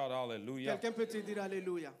 someone shout hallelujah? Quelqu'un peut-il dire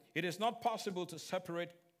alléluia? It is not possible to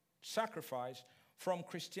separate sacrifice from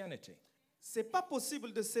Christianity. C'est pas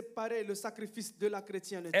possible de séparer le sacrifice de la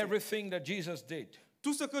chrétienté. Everything that Jesus did,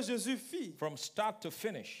 Tout ce que Jésus fit, from start to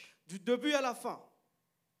finish, du début à la fin,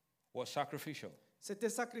 was sacrificial. c'était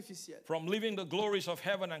sacrificiel. From leaving the glories of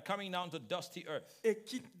heaven and coming down to dusty earth. Et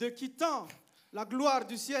de quittant la gloire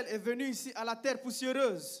du ciel est venu ici à la terre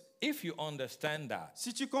poussiéreuse. If you understand that,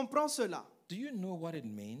 Si tu comprends cela, do you know what it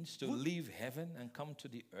means to leave heaven and come to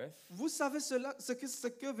the earth? vous savez ce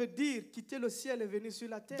que veut dire quitter le ciel et venir sur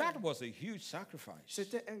la terre. That was a huge sacrifice.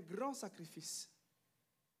 C'était un grand sacrifice.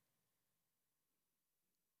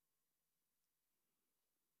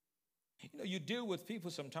 You know, you deal with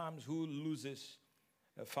people sometimes who loses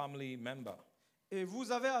a family member. Et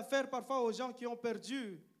vous avez affaire parfois aux gens qui ont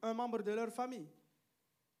perdu un membre de leur famille.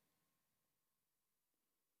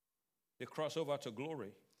 They cross over to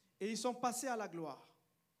glory. Et ils sont passés à la gloire.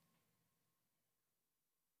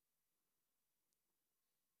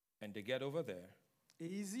 And they get over there, Et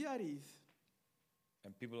ils y arrivent.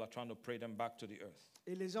 and people are trying to pray them back to the earth.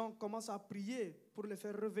 Et les gens commencent à prier pour les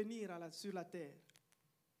faire revenir sur la terre.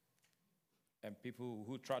 And people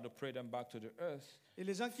who try to pray them back to the earth Et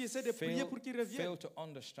les gens qui essaient de prier pour qu'ils reviennent fail to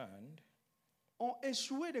understand ont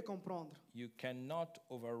échoué de comprendre. you cannot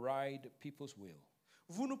override people's will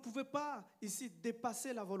Vous ne pouvez pas ici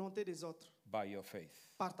dépasser la volonté des autres by your faith.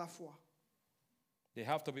 par ta foi. They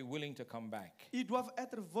have to be willing to come back. Ils doivent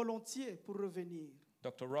être volontiers pour revenir.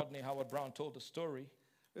 Dr. Rodney Howard Brown told the story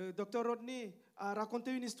Dr. Rodney a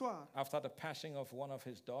raconté une histoire. after the passing of one of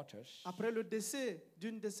his daughters. Après le décès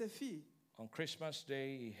d'une de ses filles. On Christmas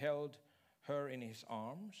Day, he held her in his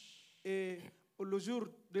arms. Et le jour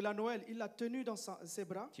de la Noël, il l'a tenue dans ses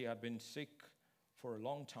bras. She had been sick for a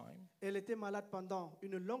long time. Elle était malade pendant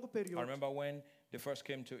une longue I période. remember when they first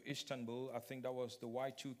came to Istanbul, I think that was the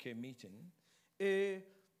Y2K meeting. Et,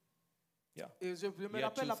 Yeah. et je me Yeah,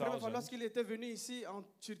 rappelle la première fois 2000. lorsqu'il était venu ici en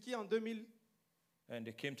Turquie en 2000. And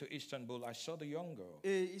they came to Istanbul. I saw the young girl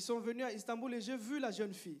Et ils sont venus à Istanbul et j'ai vu la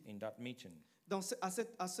jeune fille in that meeting.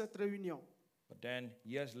 à cette réunion. But then,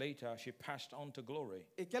 years later, she passed on to glory.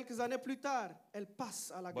 Et quelques années plus tard, elle passe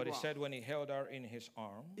à la But he gloire. said when he held her in his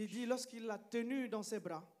arms, Il dit lorsqu'il l'a tenue dans ses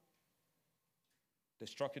bras, they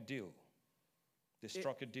struck a deal. They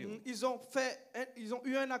struck a deal. ils ont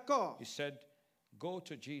eu un accord. He said, go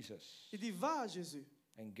to Jesus Il dit va à Jésus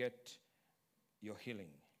and get your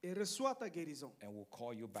healing, et reçois ta guérison. and we'll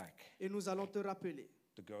call you back. Et nous allons te rappeler.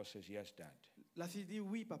 The girl says, yes, Dad. La fille dit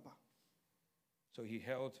oui, papa. So he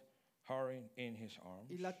held her in his arms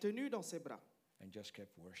Il l'a tenue dans ses bras and just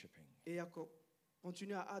kept worshiping. et a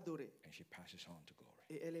continué à adorer. And she passes on to glory.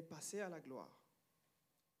 Et elle est passée à la gloire.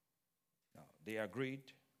 Now, they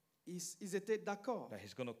agreed Ils étaient d'accord that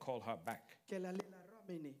he's going to call her back. qu'elle allait la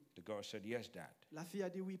ramener. The girl said, yes, Dad. La fille a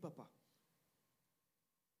dit oui, papa.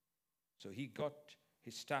 So he got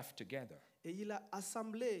his staff together. Et il a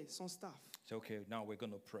assemblé son staff. So, okay, now we're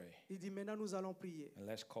going to pray. Il dit maintenant nous allons prier. And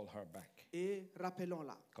let's call her back. Et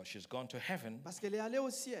rappelons-la. Because she's gone to heaven Parce qu'elle est allée au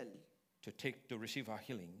ciel to receive her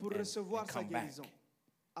healing pour and recevoir sa come back. guérison,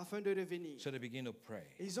 afin de revenir. So they begin to pray.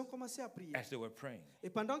 Et ils ont commencé à prier. As they were praying, Et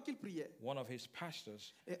pendant qu'ils priaient, one of his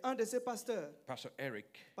pastors, et un de ses pasteurs, Pastor Eric,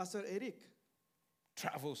 pasteur Eric,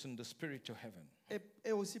 travels in the spirit to heaven.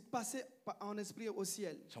 est aussi passé en esprit au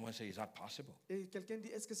ciel. Someone say, is that possible? Et quelqu'un dit,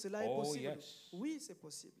 est-ce que cela est Oh, possible? yes. Oui, c'est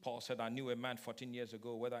possible. Paul said, I knew a man 14 years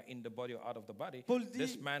ago, whether in the body or out of the body. Paul dit-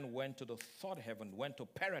 This man went to the third heaven, went to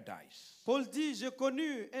paradise. Paul dit, j'ai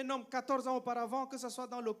connu un homme 14 ans auparavant, que ce soit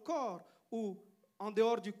dans le corps ou en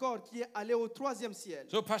dehors du corps, qui est allé au 3e ciel.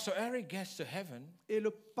 So Pastor Eric gets to heaven Et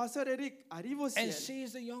le pasteur Eric arrive au and ciel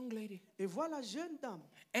sees the young lady et voit la jeune dame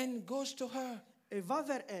and goes to her et va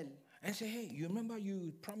vers elle. and say, hey, you remember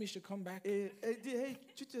you promised to come back? Et elle dit, hey,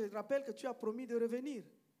 tu te rappelles que tu as promis de revenir?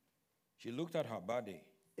 She looked at her body.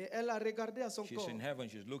 Et elle a regardé à son She's corps. in heaven.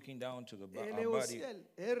 She's looking down to Et elle est her au body. ciel.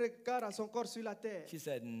 Et elle regarde à son corps sur la terre. She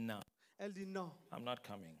said, no, Elle dit, non, I'm not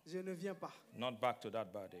coming. je ne viens pas. Not back to that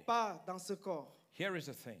body. Pas dans ce corps. Here is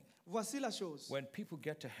the thing. Voici la chose. When people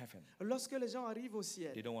get to heaven, Lorsque les gens arrivent au they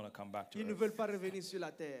ciel, don't want to come back to ils ne earth. veulent pas revenir sur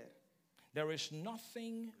la terre. There is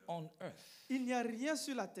nothing on earth Il n'y a rien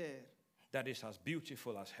sur la terre that is as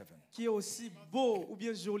beautiful as heaven. qui est aussi beau ou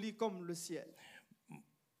bien joli comme le ciel.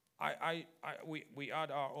 We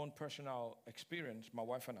had our own personal experience, my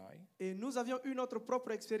wife and I, Et nous avions eu notre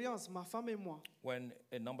propre expérience, ma femme et moi. when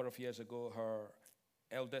a number of years ago her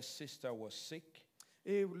eldest sister was sick.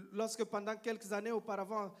 Et lorsque pendant quelques années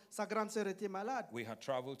auparavant, sa grande sœur était malade, We had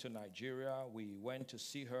traveled to Nigeria. We went to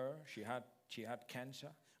see her. She had cancer.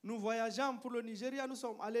 nous voyageons pour le Nigeria, nous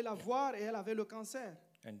sommes allés la voir et elle avait le cancer.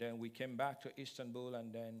 And then we came back to Istanbul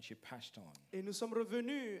and then she passed on. Et nous sommes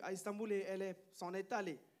revenus à Istanbul et elle s'en est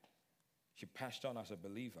allée. She passed on as a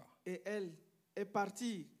believer. Et elle est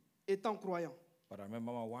partie étant croyant. But I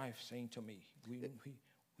remember my wife saying to me,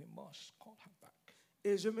 we must call her back.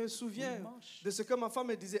 Et je me souviens We must. de ce que ma femme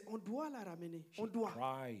me disait, on doit la ramener, She on doit.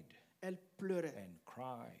 cried Elle pleurait, and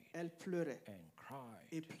cried elle pleurait and cried.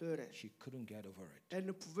 et pleurait. She couldn't get over it. Elle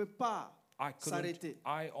ne pouvait pas s'arrêter.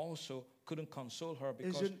 I also couldn't console her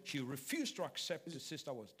because she refused to accept the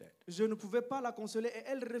sister was dead. Je ne pouvais pas la consoler et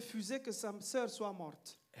elle refusait que sa sœur soit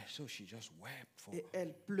morte. And so she just wept for Et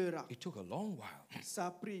elle pleura. It took a long while. Ça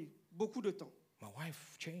a pris beaucoup de temps. My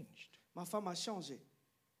wife changed. Ma femme a changé.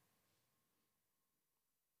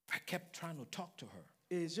 I kept trying to talk to her.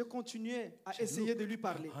 Et je continuais à I said, essayer de lui "Look,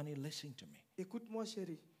 parler. honey, listen to me. Écoute-moi,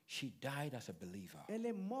 chérie. She died as a believer. Elle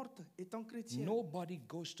est morte étant chrétienne. Nobody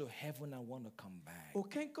goes to heaven and want to come back.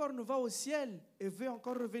 Aucun corps ne va au ciel et veut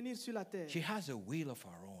encore revenir sur la terre. She has a will of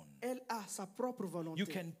her own. Elle a sa propre volonté. You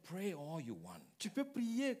can pray all you want. Tu peux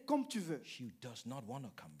prier comme tu veux. She does not want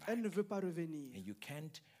to come back. Elle ne veut pas revenir. And you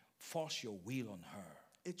can't force your will on her.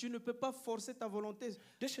 Et tu ne peux pas forcer ta volonté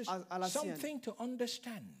This is à la sienne. something to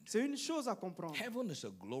understand. C'est une chose à comprendre. Heaven is a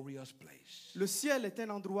glorious place. Le ciel est un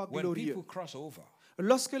endroit When glorieux. people cross over,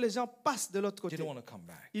 Lorsque les gens passent de l'autre they côté, don't want to come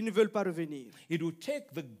back. ils ne veulent pas revenir. It will take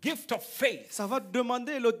the gift of faith Ça va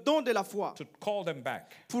demander le don de la foi to call them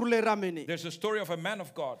back. pour les ramener. There's a story of a man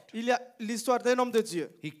of God. Il y a l'histoire d'un homme de Dieu.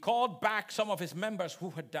 He called back some of his members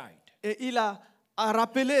who had died. Et il a a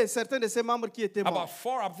rappelé certains de ses membres qui étaient About morts.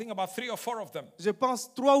 four, I think about 3 or 4 of them. Je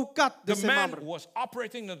pense 3 ou 4 de The ses man membres. was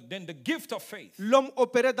operating in the gift of faith. L'homme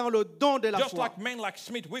opérait dans le don de la Just foi. like men like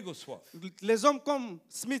Smith Wigglesworth, Les hommes comme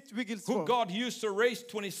Smith who Wigglesworth, God used to raise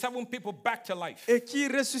 27 people back to life. et qui a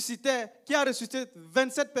ressuscité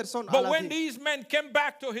 27 personnes à But la when vie. these men came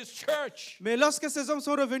back to his church, Mais lorsque ces hommes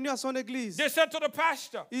sont revenus à son église, they said to the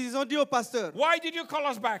pastor, ils ont dit au pasteur, "Why did you call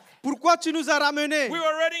us back? pourquoi tu nous as ramenés? We were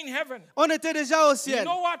already in heaven." On était déjà au You ciel.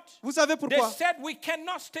 know what? Vous savez They pourquoi? said, "We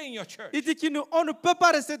cannot stay in your church. Il dit qu'on ne peut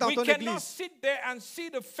pas rester dans We ton cannot église. sit there and see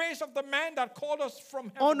the face of the man that called us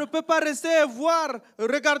from On ne heaven." peut pas rester et voir,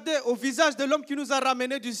 regarder au visage de l'homme qui nous a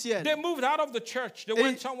ramenés du ciel. They moved out of the church. They Et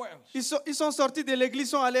went somewhere else. ils sont sortis de l'église,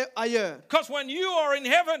 sont allés ailleurs. Because when you are in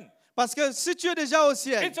heaven, Parce que si tu es déjà au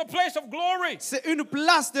ciel, it's a place of glory. c'est une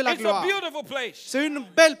place de la It's a gloire. beautiful place. C'est une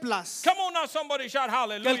belle place. Come on now, somebody shout Quelqu'un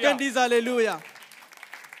hallelujah. dise Alléluia.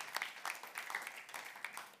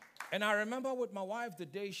 And I remember with my wife the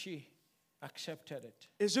day she accepted it.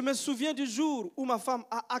 Et je me souviens du jour où ma femme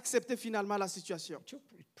a accepté finalement la situation.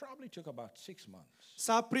 It probably took about 6 months.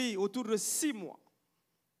 Ça a pris autour de 6 mois.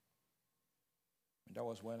 And that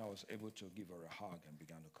was when I was able to give her a hug and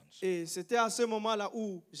began to console. Et c'était à ce moment-là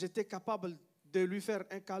où j'étais capable de lui faire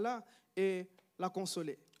un câlin et la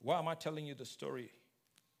consoler. Why am I telling you the story?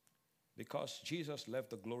 Because Jesus left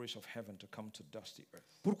the glories of heaven to come to dusty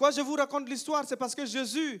earth. Pourquoi je vous raconte l'histoire? C'est parce que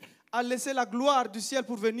Jésus a laissé la gloire du ciel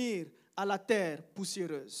pour venir à la terre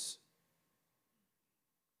poussiéreuse.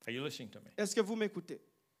 Are you listening to me? Est-ce que vous m'écoutez?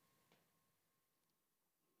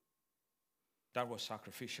 That was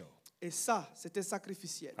sacrificial. Et ça, c'était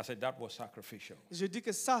sacrificiel. I said that was sacrificial. Je dis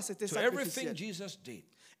que ça, c'était To everything sacrificiel. Jesus did,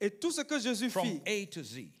 Et tout ce que Jésus from fit, A to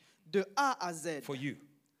Z, de A à Z, for you,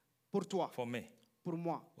 pour toi, for me, pour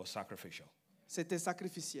moi, was sacrificial. c'était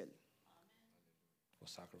sacrificiel. Was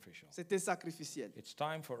sacrificial. C'était sacrificiel. It's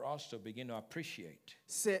time for us to begin to appreciate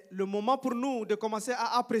C'est le moment pour nous de commencer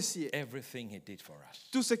à apprécier everything he did for us.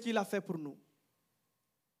 tout ce qu'il a fait pour nous.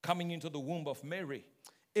 Coming into the womb of Mary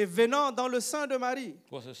Et venant dans le sein de Marie,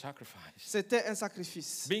 was a sacrifice. c'était un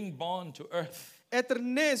sacrifice. Being born to earth Être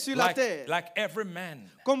né sur la terre, like every man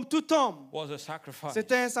comme tout homme, was a sacrifice.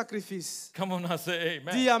 c'était un sacrifice. Come on, I say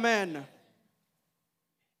Dis amen. Amen.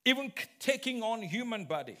 Even taking on human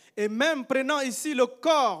body Et même prenant ici le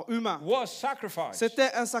corps humain, was sacrifice.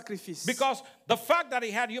 c'était un sacrifice. Because the fact that he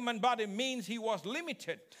had human body means he was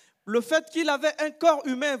limited. Le fait qu'il avait un corps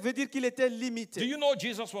humain veut dire qu'il était Do limité. you know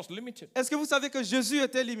Jesus was limited? Est-ce que vous savez que Jésus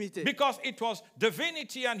était limité? Because it was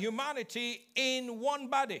divinity and humanity in one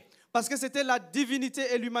body. Parce que c'était la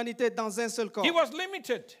divinité et l'humanité dans un seul corps. He was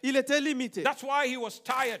limited. Il était limité. That's why he was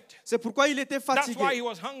tired. C'est pourquoi il était That's why he fatigué.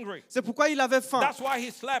 was hungry. C'est pourquoi il avait faim. That's why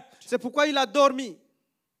he slept. C'est pourquoi il a dormi.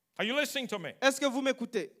 Are you listening to me? Est-ce que vous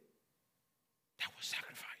m'écoutez? That was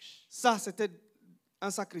sacrifice. Ça, c'était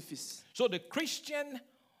un sacrifice. So the Christian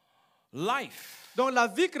life Donc la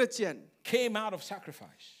vie chrétienne came out of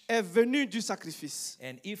sacrifice. est venue du sacrifice.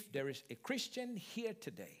 And if there is a Christian here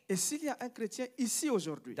today Et s'il y a un chrétien ici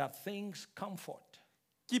aujourd'hui that thinks comfort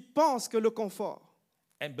qui pense que le confort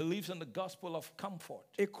and believes in the gospel of comfort,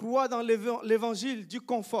 et croit dans l'évangile du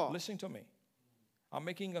confort, listen to me. I'm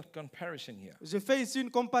making a comparison here. je fais ici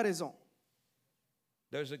une comparaison.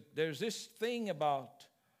 There's this thing about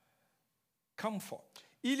comfort.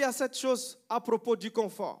 Il y a cette chose à propos du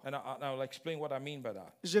confort. And I'll explain what I mean by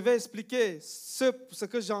that. Je vais expliquer ce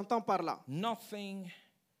que j'entends par là. Nothing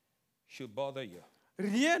should bother you.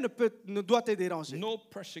 Rien ne doit te déranger. No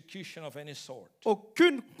persecution of any sort.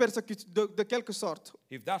 Aucune persécution de quelque sorte.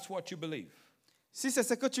 If that's what you believe, Si c'est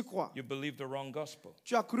ce que tu crois, you believe the wrong gospel.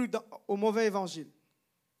 tu as cru au mauvais évangile.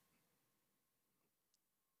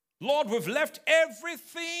 Lord, we've left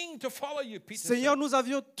everything to follow you, Peter Seigneur, said. nous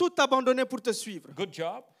avions tout abandonné pour te suivre. Good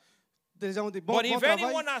job. Des gens disent bon, But bon if travail.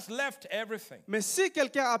 anyone has left everything, Mais si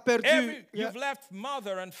quelqu'un a perdu, you've left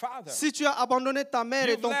mother and father, si tu as abandonné ta mère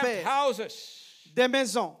et you've ton left père, houses des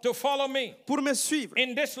maisons, to follow me pour me suivre,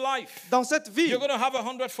 in this life, dans cette vie, you're going to have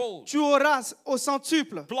 100-fold. tu auras au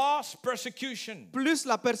centuple, Plus persecution. plus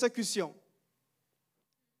la persécution.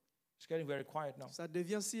 It's getting very quiet now. Ça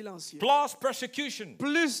devient silencieux. Plus persecution.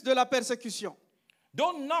 Plus de la persécution.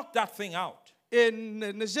 Don't knock that thing out. Et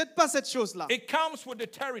ne jette pas cette chose-là. It comes with the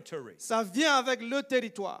territory. Ça vient avec le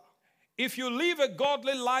territoire. If you live a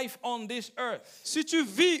godly life on this earth, Si tu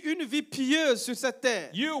vis une vie pieuse sur cette terre,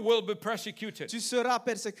 you will be persecuted. tu seras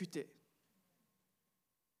persécuté.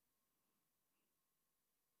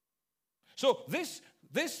 So this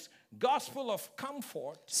gospel of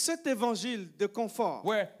comfort, Cet évangile de confort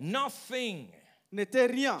where nothing n'était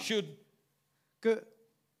rien should que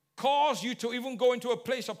cause you to even go into a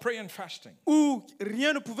place of prayer and fasting. où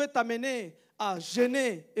rien ne pouvait t'amener à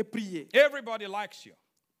jeûner et prier. Everybody likes you.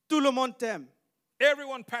 Tout le monde t'aime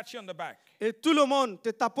Everyone pats you on the back. et tout le monde te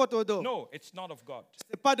tapote au dos. No, it's not of God.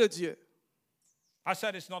 C'est pas de Dieu. I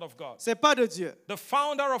said it's not of God. C'est pas de Dieu. The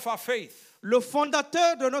founder of our faith Le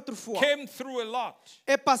fondateur de notre foi came through a lot.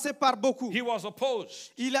 est passé par beaucoup. He was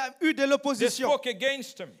opposed. Il a eu de They l'opposition. spoke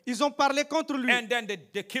against him. Ils ont parlé contre lui And then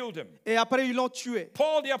they killed him. et après ils l'ont tué.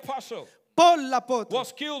 Paul the apostle Paul l'apôtre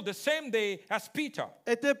was killed the same day as Peter.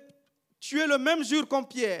 était tué le même jour qu'en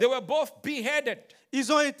Pierre. They were both beheaded.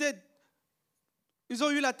 Ils ont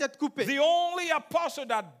eu la tête coupée. The only apostle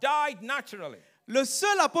that died naturally Le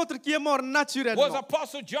seul apôtre qui est mort was naturellement,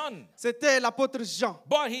 Apostle John. c'était l'apôtre Jean.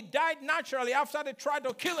 But he died naturally after they tried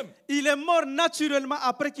to kill him. Il est mort naturellement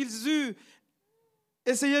après qu'ils eurent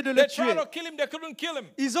essayé de le They tuer. tried to kill him, they couldn't kill him.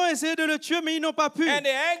 Ils ont essayé de le tuer, mais ils n'ont pas pu. And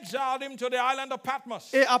they exiled him to the island of Patmos.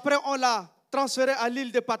 Et après, on l'a transféré à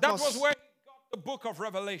l'île de That was Patmos. where he got the book of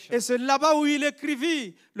Revelation. Et c'est là-bas où il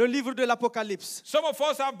écrivit le livre de l'Apocalypse. Some of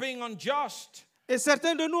us have been unjust Et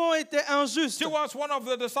certains de nous ont été injustes. towards one of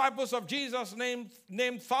the disciples of Jesus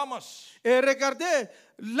named Thomas. Et regardez,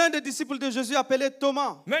 l'un des disciples de Jésus appelé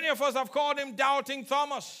Thomas. Many of us have called him Doubting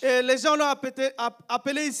Thomas. Et les gens l'ont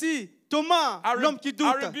appelé ici Thomas, l'homme qui I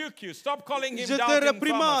doute. rebuke you. Stop calling him Je te Doubting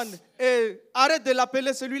réprimande Thomas. et arrête de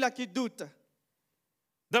l'appeler celui-là qui doute.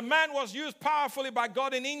 The man was used powerfully by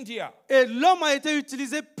God in India. Et l'homme a été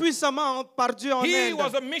utilisé puissamment par Dieu en He was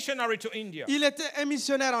Inde. a missionary to India. Il était un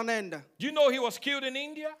missionnaire en Inde. Do you know he was killed in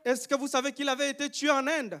India? Est-ce que vous savez qu'il avait été tué en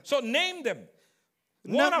Inde? So name them.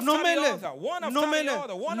 One after the Nommez-les. other. One after Nommez-les. the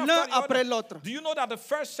other. One L'un after the après other. l'autre. Do you know that the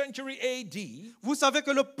first century AD, Vous savez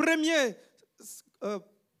que le premier first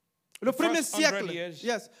 100 siècle, years,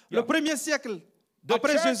 yes, yeah. le premier siècle the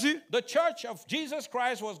après Jésus, church of Jesus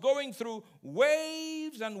Christ was going through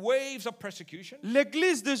waves and waves of persecution.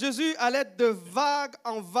 l'église de Jésus allait de vague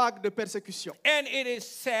en vague de persécution. And it is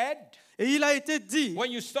said, Et il a été dit,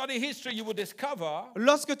 when you study history, you will discover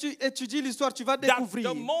lorsque tu étudies l'histoire, tu vas that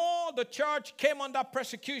découvrir. the more the church came under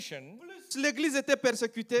persecution, Plus l'église était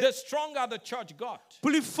persécutée, the stronger the church got.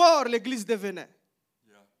 plus fort l'église devenait.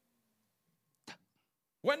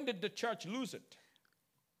 When did the church lose it?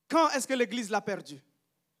 Quand est-ce que l'église l'a perdu?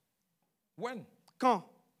 When? Quand?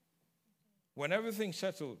 When everything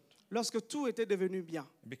settled, Lorsque tout était devenu bien,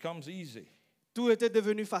 it becomes easy. tout était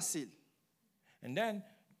devenu facile. And then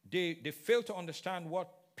they failed to understand what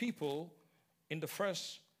people in the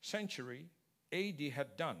first century AD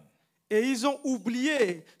had done. Et ils ont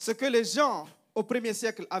oublié ce que les gens au premier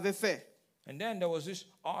siècle avaient fait. And then there was this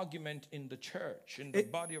argument in the church, in the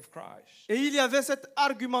body of Christ. Et il y avait cette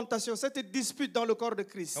argumentation, cette dispute dans le corps de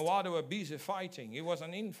Christ. And while they were busy fighting, it was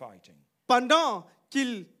an infighting. Pendant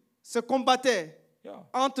qu'ils se combattaient Yeah,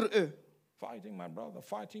 entre eux, fighting my brother,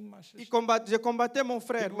 fighting my sister. je combattais mon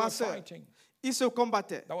frère, People ma were soeur. fighting. Ils se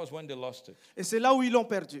combattaient. That was when they lost it. Et c'est là où ils l'ont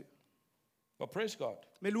perdu. But praise God,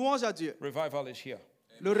 Mais louange à Dieu. revival is here.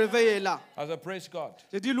 Le réveil est là. I said, praise God,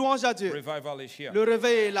 J'ai dit louange à Dieu. revival is here. Le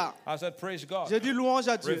réveil est là. I said, praise God, J'ai dit louange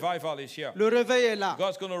à Dieu. revival is here. Le réveil est là.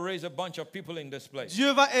 God's going to raise a bunch of people in this place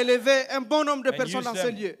Dieu va élever un bon nombre de And personnes use dans ce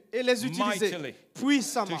them lieu et les utiliser mightily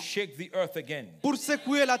puissamment to shake the earth again. pour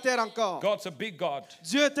secouer la terre encore. God's a big God,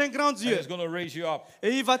 Dieu est un grand and Dieu He's going to raise you up et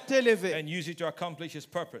il va t'élever and use it to accomplish His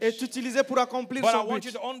purpose. et t'utiliser pour accomplir But I son want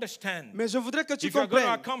you but. to understand, Mais je voudrais que tu if you're going to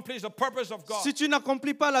comprennes, accomplish the purpose of God, si tu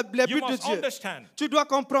n'accomplis pas les you buts de must Dieu, understand tu dois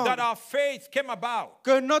comprendre that our faith came about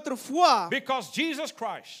que notre foi, because Jesus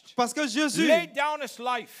Christ parce que Jésus laid down His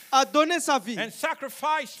life a donné sa vie and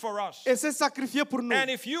sacrificed for us. et s'est sacrifié pour nous. And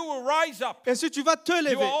if you will rise up, Et si tu vas te you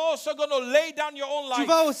lever, are also going to lay down your own tu life.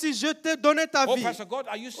 vas aussi donner ta Oh, vie. Pastor God,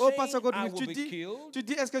 are you Oh, saying Pasteur I Godwill, will be killed? tu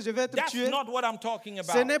dis, est-ce que je vais être That's tué? not what I'm talking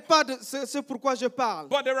Ce about. n'est pas ce pourquoi je parle.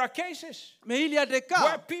 But there are cases Mais il y a des where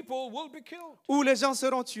cas people will be killed où les gens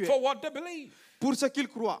seront tués for what they believe. pour ce qu'ils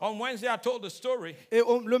croient. On Wednesday, I told the story Et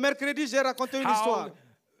le mercredi, j'ai raconté une histoire. how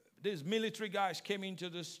these military guys came into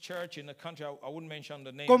this church in a country, I wouldn't mention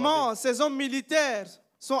the name, Comment ces hommes militaires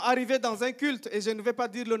sont arrivés dans un culte, et je ne vais pas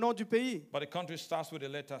dire le nom du pays, but the country starts with the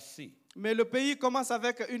letter C. mais le pays commence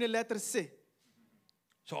avec une lettre C.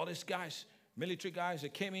 So all these guys, military guys, they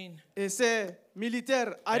came in Et ces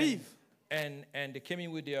militaires arrivent and they came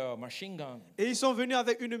in with their machine gun et ils sont venus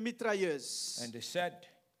avec une mitrailleuse. and they said,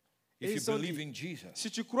 Et if you ils ont believe dit, in Jesus,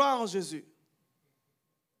 si tu crois en Jésus,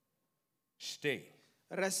 stay.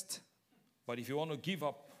 reste. But if you want to give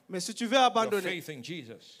up Mais si tu veux your abandonner faith in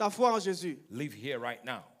Jesus, ta foi en Jésus, live here right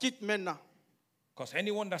now. quitte maintenant. Because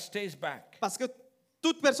anyone that stays back Parce que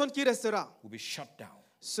toute personne qui restera will be shut down.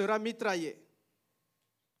 sera mitraillée.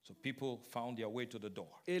 So people found their way to the door.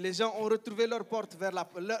 Et les gens ont retrouvé leur porte vers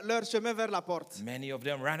leur chemin vers la porte. Many of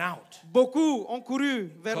them ran out. Beaucoup ont couru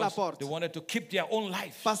vers la Because porte they wanted to keep their own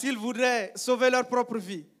life. parce qu'ils voudraient sauver leur propre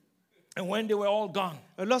vie. And when they were all gone,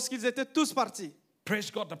 Et lorsqu'ils étaient tous partis,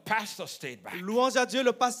 praise God, the pastor stayed back. louange à Dieu,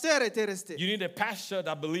 le pasteur était resté. You need a pastor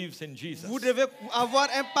that believes in Jesus. Vous devez avoir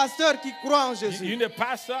un pasteur qui croit en You Jésus. need a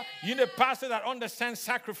pastor that understands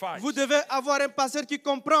sacrifice. Vous devez avoir un pasteur qui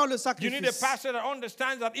comprend le You need a sacrifice. pastor that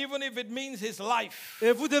understands that even if it means his life.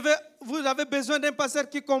 Et vous avez besoin d'un pasteur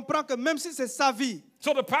qui comprend que même si c'est sa vie,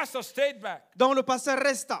 So the pastor stayed back. donc le pasteur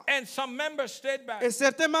resta. And some members stayed back. Et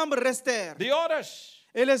certains membres restèrent. The others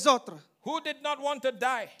Et les autres who did not want to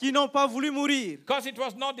die qui n'ont pas voulu mourir because it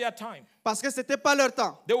was not their time, parce que ce n'était pas leur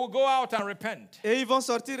temps. they will go out and repent Et ils vont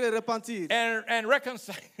sortir et repentir. and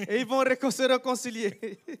reconcile. Et ils vont se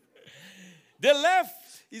réconcilier. They left.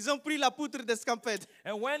 Ils ont pris la poutre d'escampette.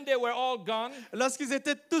 And when they were all gone, Lorsqu'ils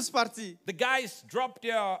étaient tous partis, the guys dropped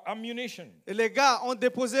their ammunition. et les gars ont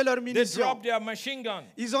déposé leurs They munitions. dropped their machine gun.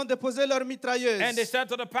 Ils ont déposé leurs mitrailleuses. And they said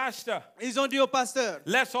to the pastor, Ils ont dit au pasteur,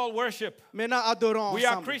 let's all worship. maintenant adorons We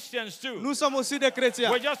are ensemble. Christians too. Nous sommes aussi des chrétiens.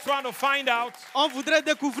 We're just trying to find out On voudrait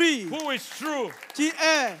découvrir who is true qui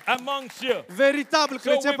est amongst you. véritable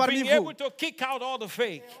So chrétien we've parmi been vous. able to kick out all the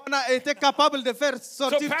fake. On a été capable de faire So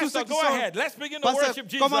sortir tous pastor, ceux qui go sont... ahead. Let's begin to Pasteur, worship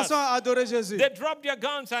Jesus. commençons à adorer Jésus. They dropped their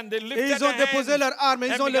guns and they Et lifted ils ont their déposé hands leurs armes,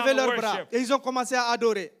 et and ils ont began levé to leurs bras. worship. Et ils ont commencé à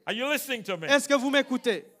adorer. Are you listening to me? Est-ce que vous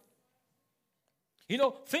m'écoutez? You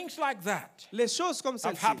know, things like that Les choses comme have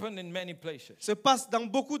celle-ci happened in many places se passent dans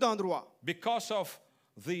beaucoup d'endroits because of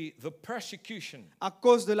the persecution à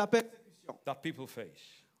cause de la persécution that people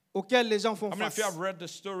face. auxquelles les gens font How many of face. you have read the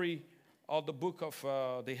story of the book of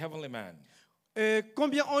the heavenly man? Et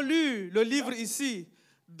combien ont lu le livre ici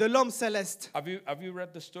de l'homme céleste? Have you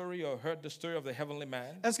read the story or heard the story of the heavenly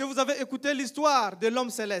man? Est-ce que vous avez écouté l'histoire de l'homme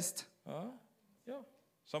céleste? Yeah,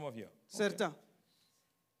 some of you. Certains.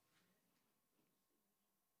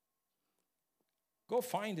 Go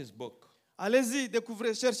find his book, Allez-y,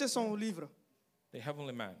 découvrez, cherchez son livre. The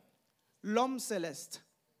Heavenly Man. L'homme céleste.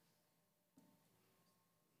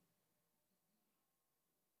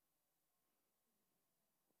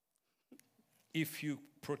 If you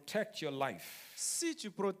protect your life, Si tu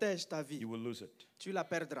protèges ta vie, you will lose it. tu la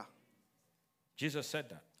perdras. Jesus said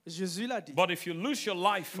that. Jésus l'a dit. But if you lose your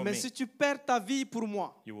life for Mais me, si tu perds ta vie pour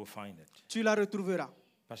moi, you will find it. tu la retrouveras.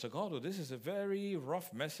 Pastor Godwill, this is a very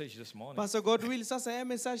rough message this morning. Pasteur Godwill, ça c'est un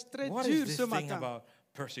message très What dur is this ce thing matin. about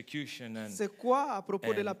persecution and C'est quoi à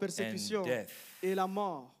propos de la and persécution death? et la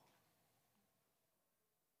mort?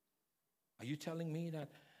 Are you telling me that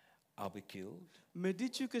I'll be killed? Me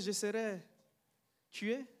dis-tu que je serai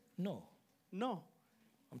tué? No. Non,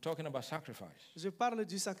 I'm talking about sacrifice. je parle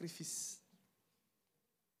du sacrifice.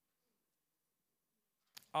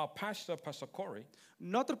 Our pastor, Pastor Corey,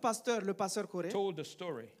 Notre pasteur, le pasteur Corée, told the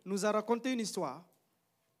story. nous a raconté une histoire.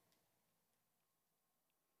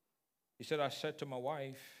 He said, I said to my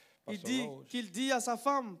wife, Pastor Rose, Qu'il dit à sa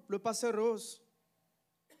femme, le pasteur Rose,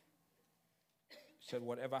 he said,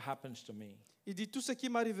 whatever happens to me, il dit tout ce qui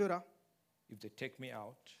m'arrivera, if they take me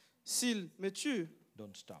out, s'il me tue,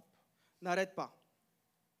 don't stop. n'arrête pas.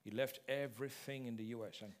 He left everything in the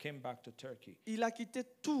US and came back to Turkey. Il a quitté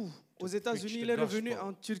tout aux preach États-Unis. the Il est revenu gospel.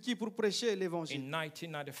 en Turquie pour prêcher l'évangile. In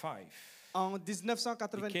 1995, En he came as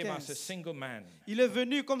a 1995, single man il est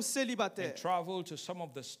venu comme and célibataire. traveled to some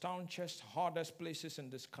of the staunchest, hardest places in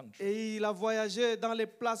this country. Et il a voyagé dans les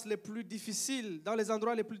places les plus difficiles, dans les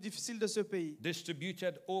endroits les plus difficiles de ce pays.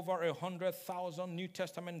 Distributed over 100,000 New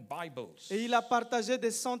Testament Bibles. Et il a partagé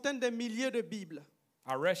des centaines de milliers de Bibles.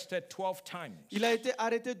 Arrested 12 times. Il a été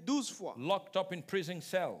arrêté 12 fois. Locked up in prison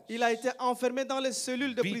cells. Il a été enfermé dans les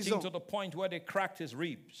cellules de prison. Beating to the point where they cracked his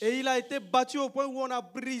ribs. Et il a été battu au point où on a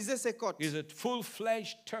brisé ses côtes. He's a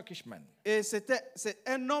full-fledged Turkish man. Et c'est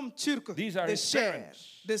un homme turc These are de his chair,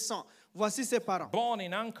 parents. de sang. Voici ses parents. Born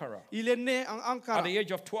in Ankara. Il est né en At Ankara. the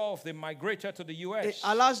age of 12, they migrated to the Et US.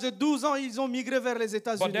 à l'âge de 12 ans, ils ont migré vers les But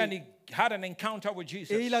then États-Unis. he had an encounter with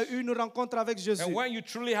Jesus. Et il a eu une rencontre avec Jésus. And when you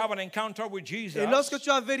truly have an encounter with Jesus, Et lorsque tu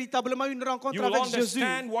as véritablement une rencontre you will avec Jésus,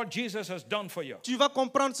 understand what Jesus has done for you. tu vas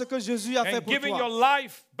comprendre ce que Jésus a fait And pour giving your toi.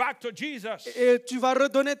 life back to Jesus Et tu vas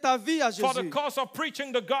redonner ta vie à for the Jésus cause of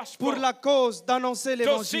preaching the gospel. pour la cause d'annoncer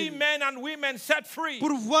To see l'évangile. men and women set free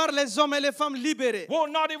Pour voir les hommes et les femmes libérés.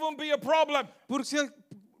 will not even be a problem. Pour que ce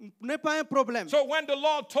n'est pas un problème. So when the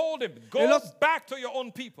Lord told him, go back to your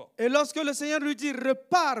own people, Et lorsque le Seigneur lui dit,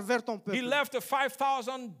 repars vers ton he peuple. left a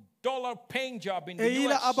 $5,000 paying job in the Et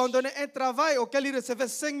il a US, abandonné un travail auquel il recevait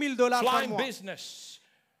 $5,000 par flying mois. business,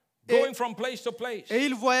 going from place to place. Et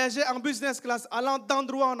il voyageait en business class, allant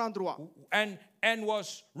d'endroit en endroit. And and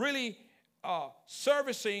was really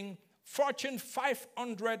servicing Fortune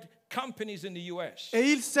 500 companies in the US.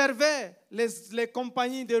 Et il servait les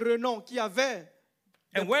compagnies de renom qui avaient.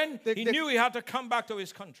 And when he knew he had to come back to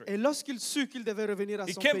his country, Et lorsqu'il sut qu'il devait revenir à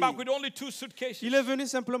he son came back pays, with only 2 suitcases. il est venu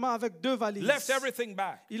simplement avec 2 valises. Left everything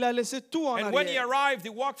back. Il a laissé tout en And when he arrière. arrived, he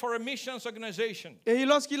worked for a missions organization Et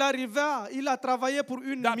lorsqu'il arriva, il a travaillé pour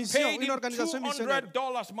une that mission, paid une him organisation missionnaire.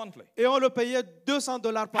 $200 monthly. Et on le payait $200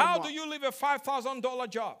 par How mois. do you leave a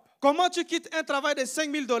 $5,000 job Comment tu quittes un travail de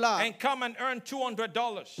 $5,000 and come and earn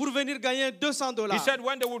 $200? pour venir gagner $200? He said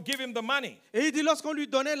when they would give him the money, Et il dit lorsqu'on lui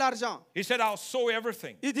donnait l'argent, he said, I'll sow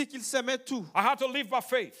everything. il dit qu'il s'aimait tout. I had to live by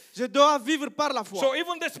faith. Je dois vivre par la foi. So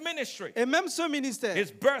even this ministry Et même ce ministère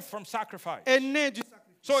is birthed from sacrifice. est né du sacrifice.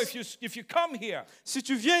 So if you come here, Si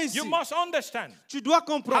tu viens ici, you must understand tu dois how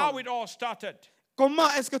comprendre it all started. comment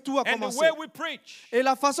est-ce que tout a And the commencé. way we preach Et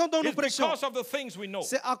la façon dont nous is prêchons, because of the things we know.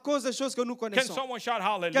 c'est à cause des choses que nous Can connaissons. someone shout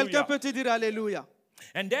hallelujah? Quelqu'un peut te dire Alléluia.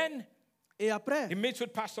 And then Et après, he meets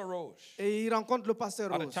with Pastor Rose. et il rencontre le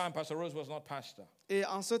pasteur At the Rose. time, Pastor Rose was not pastor. Et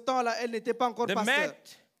en ce temps-là, elle n'était pas encore They pasteur. met,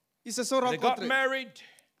 Ils se sont they got rencontrés. married,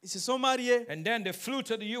 Ils se sont mariés. and then they flew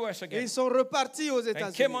to the US Et again ils sont repartis aux and came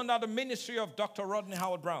États-Unis. under the ministry of Dr. Rodney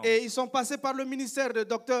Howard Brown Et ils sont passés par le ministère de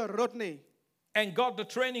Dr. Rodney. and got the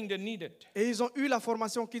training they needed. Et ils ont eu la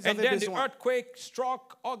formation qu'ils And avaient then the besoin. earthquake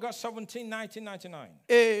struck August 17, 1999.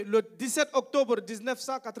 Et le 17 octobre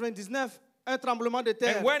 1999, un tremblement de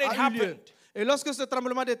terre And when it a eu lieu. happened, Et lorsque ce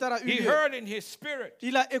tremblement de terre a eu he lieu, heard in his spirit,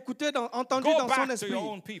 il a écouté, entendu Go dans son back to your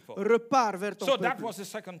own esprit, people. repars vers ton So that peuple. was the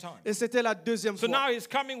second time. Et c'était la deuxième So fois. now he's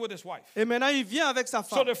coming with his wife. Et maintenant, il vient avec sa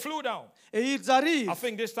So femme. they flew down. Et ils arrivent. I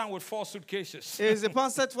think this time with 4 suitcases. Et je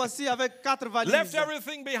pense cette fois-ci avec 4 Left valises.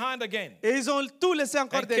 everything behind again Et ils ont tout laissé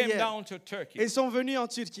encore and came derrière. down to Et Turkey. ils sont venus en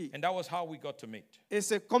Turquie. And that was how we got to meet. Et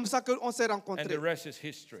c'est comme ça qu'on s'est And rencontrés. the rest is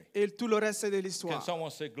history. Et tout le reste, c'est de Can l'histoire. someone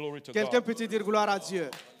say glory to Quelqu'un God? peut te dire gloire à Dieu.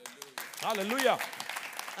 Hallelujah.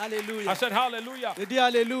 Alléluia. I said hallelujah. Je dis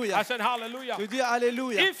Alléluia. I said hallelujah. Je dis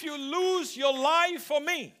Alléluia. If you lose your life for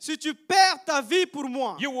me, Si tu perds ta vie pour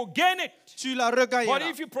moi, you will gain it. tu la But regagneras.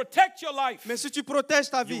 if you protect your life, Mais si tu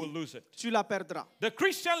protèges ta you vie, will lose it. tu la perdras. The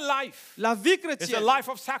Christian life La vie is a chrétienne, life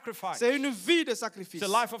of sacrifice. c'est une vie de sacrifice. It's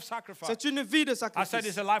a life of sacrifice. C'est une vie de I said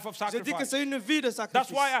it's sacrifice. a life of Je dis que sacrifice. c'est une vie de That's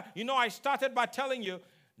sacrifice. why I started by telling you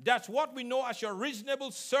that's what we know as your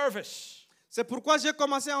reasonable service. C'est pourquoi j'ai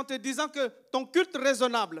commencé en te disant que ton culte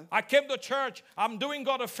raisonnable. I came to church, I'm doing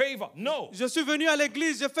God a favor. No. Je suis venu à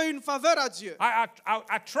l'église, j'ai fait une faveur à Dieu.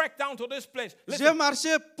 I trekked down to this place. J'ai Listen, marché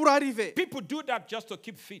pour arriver. people do that just to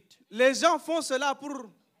keep fit. Les gens font cela pour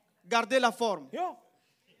garder la forme. Yeah.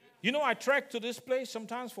 You know, I trek to this place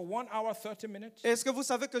sometimes for 1 hour, 30 minutes. Est-ce que vous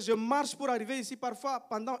savez que je marche pour arriver ici parfois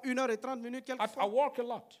pendant 1h30 I quelquefois? walk a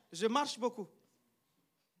lot. Je marche beaucoup.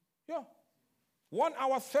 Yeah. 1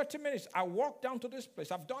 hour, 30 minutes. I walk down to this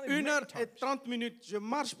place. I've done it many times. 1h30, je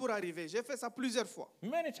marche pour arriver. J'ai fait ça plusieurs fois.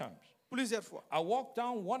 Many times. Plusieurs fois. I walk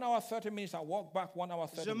down 1 hour, 30 minutes. I walk back 1 hour,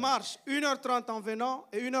 30 Je minutes. marche 1h30 en venant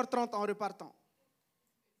et 1h30 en repartant.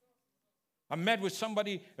 I met with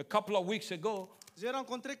somebody a couple of weeks ago, J'ai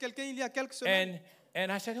rencontré quelqu'un il y a quelques semaines.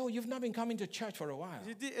 and I said, oh, you've not been coming to church for a while.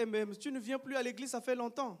 J'ai dit, eh, mais tu ne viens plus à l'église, ça fait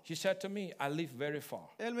longtemps. She said to me, I live very far.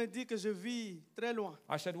 Elle me dit que je vis très loin.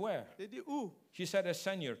 I said, where? J'ai dit, où? She said,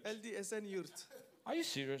 Essenyurt. Elle dit, Essen-Yurt. Are you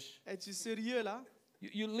serious? Es-tu sérieux là?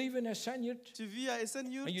 You live in Essenyurt, Tu vis à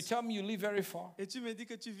Essen-Yurt and you tell me you live very far? et tu me dis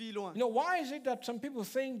que tu vis loin. You know, why is it that some people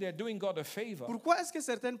think they're doing God a favor? Pourquoi est-ce que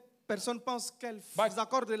certaines personnes pensent qu'elles But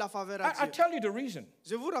accordent la faveur à I Dieu? tell you the reason.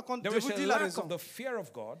 Je vous raconte, There je is vous a dis la lack raison. of the fear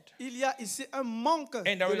of God, Il y a ici un manque and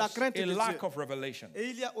there de la is crainte a de lack Dieu. of revelation. Et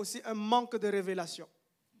il y a aussi un manque de révélation.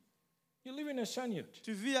 You live in Essenyurt,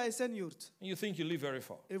 Tu vis à Essen-Yurt and you think you live very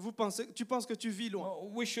far. et tu penses que tu vis loin.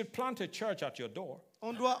 No, we should plant a church at your door.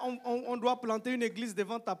 On doit planter une église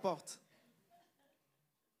devant ta porte.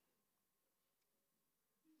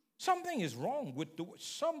 Something is wrong with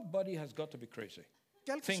somebody has got to be crazy.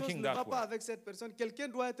 Quelque chose Thinking ne that va way. pas avec cette personne. Quelqu'un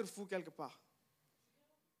doit être fou quelque part.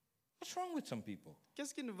 What's wrong with some people?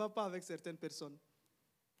 Qu'est-ce qui ne va pas avec certaines personnes?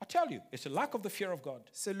 I tell you, it's a lack of the fear of God.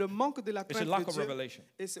 C'est le manque de la It's a crainte lack de of Dieu. revelation.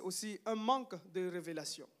 Et c'est aussi un manque de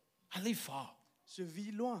révélation. I live far. Je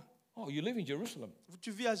vis loin. Oh, you live in Jerusalem. Tu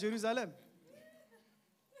vis à Jérusalem.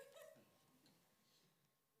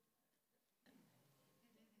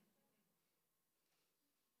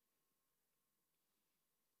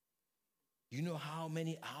 You know how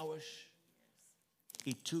many hours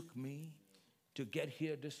it took me to get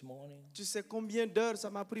here this morning? Tu sais combien d'heures ça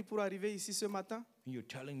m'a pris pour arriver ici ce matin? And you're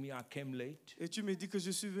telling me I came late? Et tu me dis que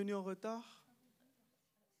je suis venu en retard?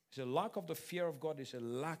 It's a lack of the fear of God is a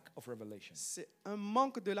lack of revelation. C'est un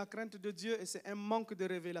manque de la crainte de Dieu et c'est un manque de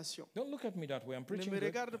révélation. Don't look at me that way. I'm Ne preaching me good.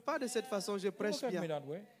 regarde pas de cette façon, je Don't prêche look at me bien. that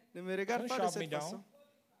way. Ne me regarde Don't pas de shout me cette down. façon.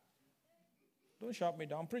 Don't shout me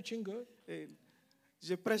down. I'm preaching good. Et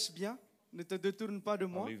je prêche bien, ne te détourne pas de I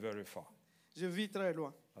moi. live very far. Je vis très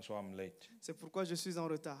loin. That's why I'm late. C'est pourquoi je suis en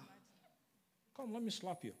retard. Come, let me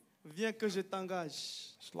slap you. Viens que je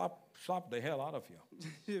t'engage. Slap the hell out of you.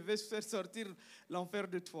 Je vais faire sortir l'enfer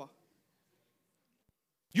de toi.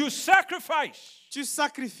 You sacrifice. Tu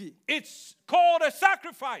sacrifies. It's called a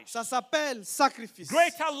sacrifice. Ça s'appelle sacrifice.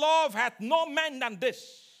 Greater love hath no man than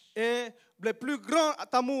this. Et le plus grand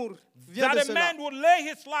amour vient de That a cela. man would lay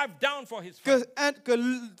his life down for his friend. Que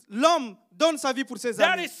l'homme donne sa vie pour ses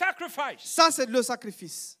That amis. is sacrifice. Ça, c'est le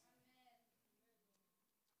sacrifice.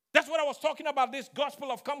 That's what I was talking about, this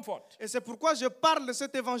gospel of comfort. Et c'est pourquoi je parle de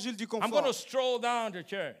cet évangile du I'm going confort. to stroll down to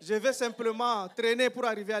church. Je vais simplement traîner pour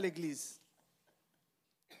arriver à l'église.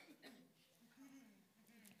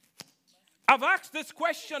 I've asked this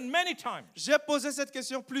question many times. J'ai posé cette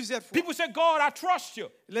question plusieurs fois. People say, God, I trust you.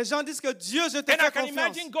 Les gens disent que Dieu, je te And I fais can confiance.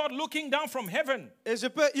 imagine God looking down from heaven Et je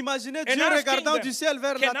peux imaginer and Dieu asking regardant them, du ciel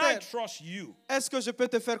vers la can I terre. trust you? Est-ce que je peux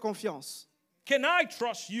te faire confiance? Can I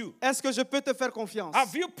trust you? Est-ce que je peux te faire confiance?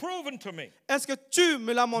 Have you proven to me Est-ce que tu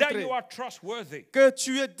me l'as that montré? you are trustworthy? Que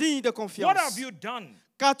tu es digne de What confiance? have you done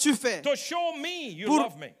Qu'as-tu fait to show me you pour,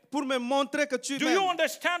 love me? pour me montrer que tu Do you m'aimes?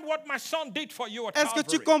 understand what my son did for you at Est-ce que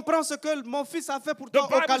tu Calvary? comprends ce que mon fils a fait pour The toi au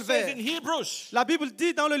Bible says calvaire? in Hebrews La Bible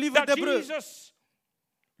dit dans le livre that d'Hébreux Jesus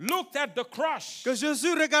looked at the cross, que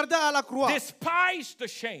Jésus regardait à la croix despised the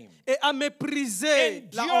shame, et a méprisé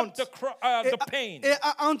la endured honte the pain et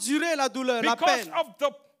a enduré la douleur, la because peine of the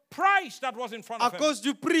price that was in front à of him. cause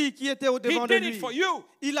du prix qui était au He devant de did it lui. for you.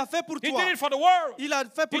 Il l'a fait pour He toi. did it for the world. Il l'a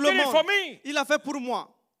fait pour He le did it monde. for me. Il l'a fait pour moi.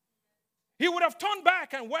 He would have turned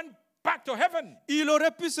back and went back to heaven Il aurait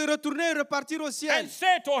pu se retourner et repartir au ciel. and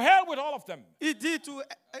say to hell with all of them. Il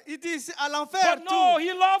dit à l'enfer But no, tout.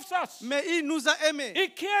 he loves us. Mais il nous a aimés. He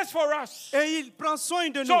cares for us. Et il prend soin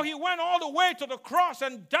de So nous. he went all the way to the cross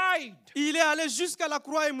and died Il est allé jusqu'à la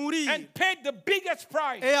croix et mourir. and paid the biggest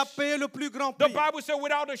price. Et a payé le plus grand The prix. Bible says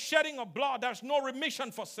without the shedding of blood, there's no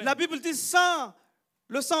remission for sin. La Bible dit sans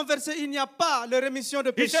le sang versé, il n'y a pas de rémission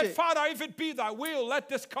de He said, péché. Father, if it be thy will, let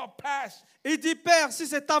this cup pass. Il dit, Père, si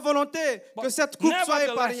c'est ta volonté, que cette coupe soit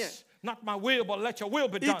épargnée. Nevertheless, not my will, but let your will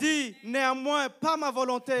be Il done. dit, néanmoins, pas ma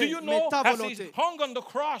volonté, Do you mais know, ta as he volonté. hung on the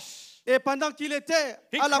cross, Et pendant qu'il était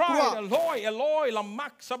he à la cried, croix, Eloi, Eloi, lama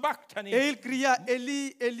sabachthani. et il cria,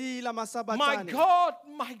 Eli, Eli, lama My sabachthani. God,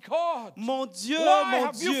 my God. Mon Dieu, Why mon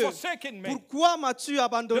have you Dieu, forsaken me? pourquoi m'as-tu The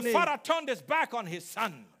abandonné? father turned his back on his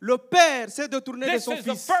son. Le Père s'est détourné de This son is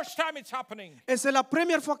the fils. first time it's happening. Et c'est la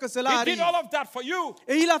première fois que cela He did arrive. all of that for you.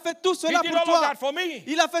 Et il a fait tout He cela did pour all of toi. that for me.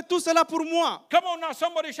 Il a fait tout cela pour moi. Come on now,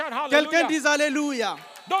 somebody shout Quelqu'un hallelujah. dise Alléluia.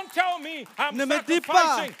 Don't tell me I'm Ne me dis pas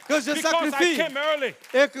sacrificing que je because I sacrifie. came early.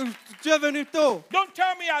 Et que tu es venu tôt. Don't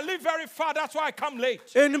tell me I live very far, that's why I come late.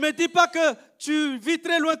 Et ne me dis pas que tu vis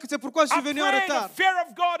très loin, que c'est pourquoi je I suis venu en pray retard. the fear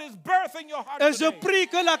of God is birthing your heart Et je today. prie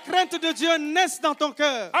que la crainte de Dieu naisse dans ton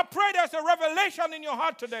cœur. I pray there's a revelation in your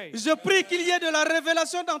heart today. Je prie qu'il y ait de la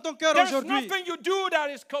révélation dans ton cœur There's aujourd'hui. nothing you do that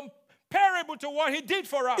is comparable to what he did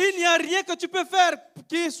for us. Il n'y a rien que tu peux faire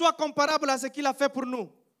qui soit comparable à ce qu'il a fait pour nous.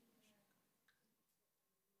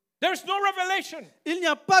 There's no revelation. Il n'y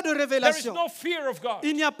a pas de There is révélation. no fear of God.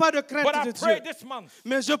 Il n'y a pas de But crainte I de pray Dieu. this month,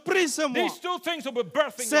 Mais je prie ce mois, these two things will be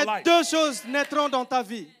birthing ces your life. deux choses naîtront dans ta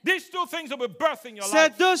vie. These two things will be birthing your Ces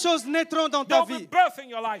life. deux choses naîtront dans ta They'll be vie. birthing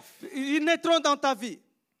your life. Ils naîtront dans ta vie.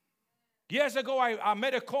 Years ago, I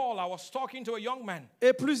made a call. I was talking to a young man.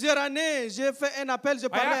 Et plusieurs années, j'ai fait un appel, je I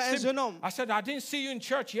parlais à un asked jeune him, homme. I said, I didn't see you in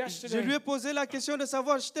church Je yesterday. lui ai posé la question de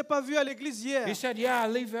savoir, je ne t'ai pas vu à l'église hier. He said, yeah, I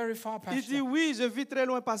live very far, Il dit, Pastor. oui, je vis très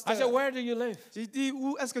loin, I pasteur. said, where do you live? J'ai dit,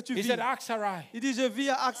 où est-ce que tu He vis? said, Aksaray. Il dit, je vis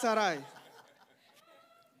à Aksaray.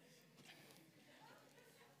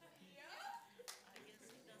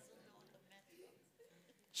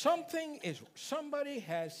 Somebody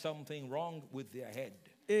has something wrong with their head.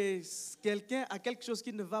 Et quelqu'un a quelque chose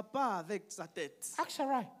qui ne va pas avec sa tête.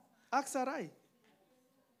 Aksaray. Aksaray.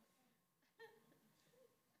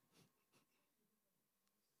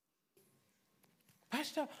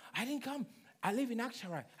 Pastor, I didn't come. I live in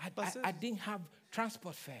Aksaray. Pastor- I didn't have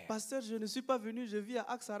transport fare. Pasteur, je ne suis pas venu, je vis à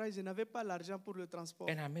Aksaray, je n'avais pas l'argent pour le transport.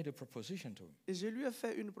 And I made a proposition to him. Et je lui ai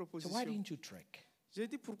fait une So why proposition. didn't you trek? J'ai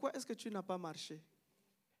dit, pourquoi est-ce que tu n'as pas marché?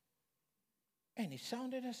 And it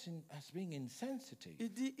sounded as being insensitive.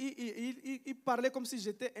 Il dit, il parlait comme si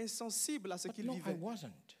j'étais insensible à ce qu'il But no, I vivait.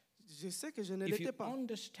 wasn't. Je sais que je ne If you l'étais pas.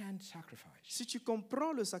 understand sacrifice, Si tu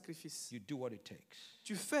comprends le sacrifice, you do what it takes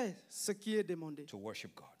tu fais ce qui est demandé to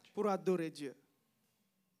worship God. pour adorer Dieu.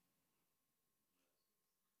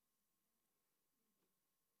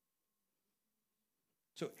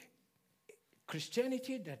 So,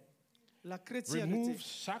 Christianity that La chrétienté removes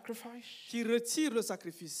sacrifice qui retire le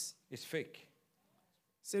sacrifice, is fake.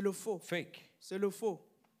 c'est le faux. Fake. C'est le faux.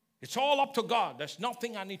 It's all up to God. There's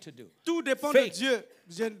nothing I need to do. Tout dépend Fake. de Dieu.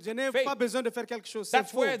 Je n'ai Fake. pas besoin de faire quelque chose. C'est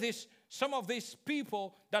That's faux. where some of these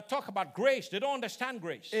people that talk about grace, they don't understand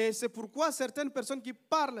grace. Et c'est pourquoi certaines personnes qui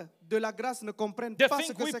parlent de la grâce ne comprennent They pas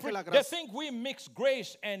ce think, que c'est que la they grâce. think we mix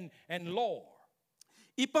grace and law.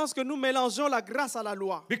 Ils pensent que nous mélangeons la grâce à la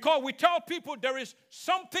loi. Because we tell people there is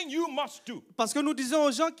something you must do. Parce que nous disons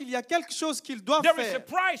aux gens qu'il y a quelque chose qu'ils doivent There is a faire.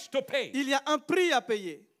 price to pay. Il y a un prix à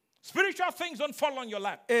payer. Spiritual things don't fall on your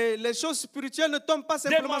lap. Et les choses spirituelles ne tombent pas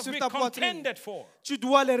They simplement must sur be ta poitrine. contended for. Tu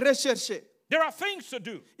dois les rechercher. There are things to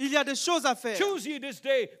do. Il y a des choses à faire. Choose ye this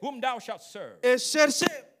day whom thou shalt serve. Et cherchez,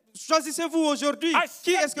 choisissez-vous aujourd'hui I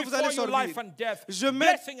qui set est-ce que vous before allez you life servir. and death, Je mets,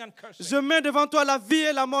 blessing and cursing. je mets devant toi la vie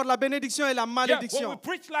et la mort, la bénédiction et la Yeah, when malédiction. we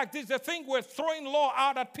preach like this, they think we're throwing law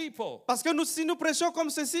out at people. Parce que si nous prêchons comme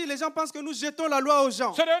ceci, les gens pensent que nous jetons la loi aux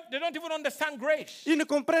gens. So they don't even understand grace. Ils ne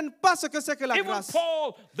comprennent pas ce que c'est que la Even grâce.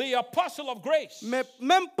 Paul, the apostle of grace, Mais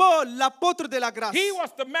même Paul, l'apôtre de la grâce, he was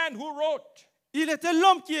the man who wrote il était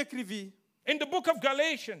l'homme qui écrivit in the book of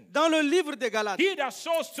Galatians, dans le livre des Galates. he that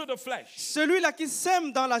sows to the flesh Celui-là qui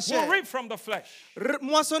sème dans la will chair reap from the flesh.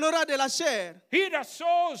 moissonnera de la chair. He that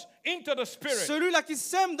sows into the spirit Celui-là qui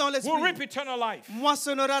sème dans will reap l'esprit eternal life.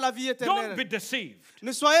 moissonnera la vie Don't be éternelle. deceived.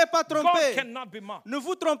 Ne soyez pas God trompés. cannot be mocked. Ne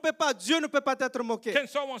vous trompez pas, Dieu ne peut pas être moqué. Can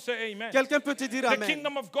someone say amen? Quelqu'un peut te dire The amen.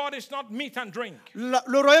 kingdom of God is not meat and drink,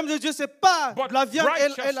 Le royaume de Dieu, c'est pas but la viande et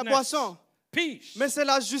la righteousness, boisson, peace, mais c'est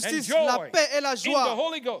la and justice, joy la paix et la in the joie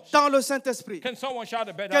Holy Ghost. dans le Saint-Esprit. Can someone shout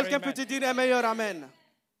a better Quelqu'un amen? peut te dire un meilleur amen.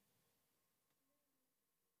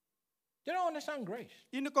 They don't understand grace.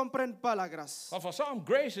 Ils ne comprennent pas la grâce. But for some,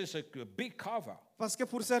 grace is a big cover. Parce que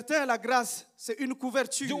pour certains, la grâce, c'est une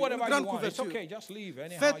couverture, Do une whatever you grande want. It's couverture. okay. Just leave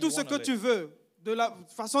anyhow Fais you tout ce want que to tu live. veux, de la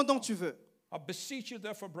façon dont tu veux. I beseech you,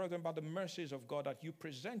 therefore, brethren, by the mercies of God, that you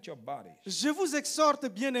present your bodies Je vous exhorte,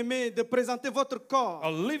 bien-aimés, de présenter votre corps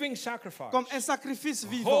a living sacrifice, comme un sacrifice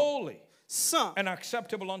vivant, holy saint and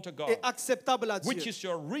acceptable unto God, et acceptable à which Dieu, is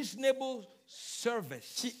your reasonable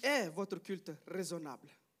service. qui est votre culte raisonnable.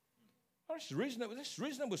 That's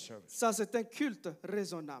reasonable service. Ça, c'est un culte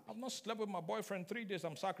raisonnable. I've not slept with my boyfriend 3 days.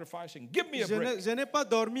 I'm sacrificing. Give me a break. Je n'ai pas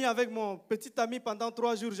dormi avec mon petit ami pendant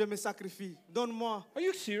 3 jours, je me sacrifie. Donne-moi. Are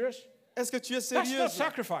you serious? Est-ce que tu es That's not sérieux?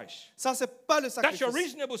 sacrifice. Ça, c'est pas le That's your sacrifice.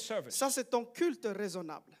 reasonable service. Ça, c'est ton culte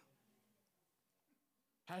raisonnable.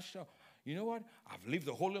 Pastor, you know what? I've lived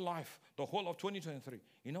the holy life, the whole of 2023.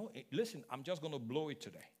 You know, listen, I'm just going to blow it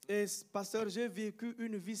today. Et pasteur, j'ai vécu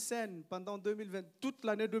une vie saine pendant 2020, toute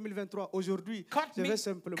l'année 2023. Aujourd'hui, je vais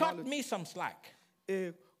simplement Cut me some slack.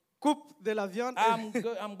 et coupe de la viande.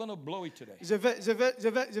 I'm going to blow it today. Je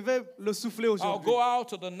vais le souffler I'll aujourd'hui. go out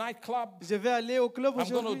to the nightclub. Je vais aller au club I'm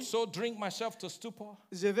going to aujourd'hui. so drink myself to stupor.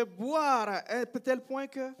 Je vais boire à un tel point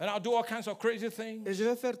que And I'll do all kinds of crazy things. et je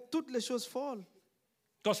vais faire toutes les choses folles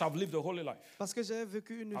Because I've lived the holy life. parce que j'ai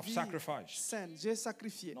vécu une I've vie sacrificed. saine. J'ai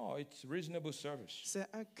sacrifié. No, it's reasonable service. C'est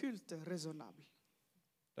un culte raisonnable.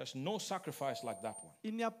 There's no sacrifice like that one.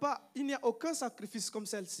 Il n'y a aucun sacrifice comme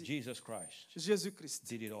celle-ci. Jesus Christ Jésus-Christ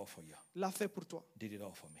did it all for you. l'a fait pour toi. Did it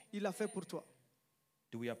all for me. Il l'a fait pour toi.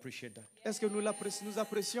 Do we appreciate that? Est-ce que nous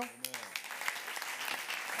apprécions?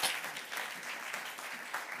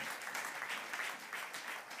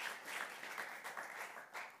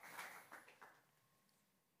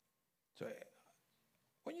 So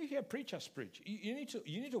when you hear preachers preach, you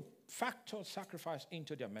need to factor sacrifice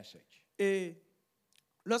into their message. Et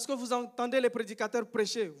lorsque vous entendez les prédicateurs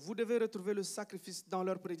prêcher, vous devez retrouver le sacrifice dans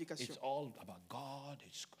leur prédication. It's all about God.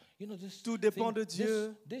 It's, you know, this Tout dépend de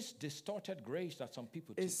Dieu. This distorted grace that some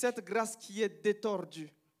people Et teach. cette grâce qui est détordue,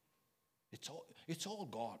 It's all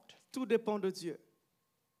God. tout dépend de Dieu.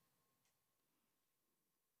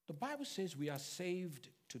 The Bible says we are saved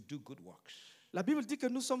to do good works. La Bible dit que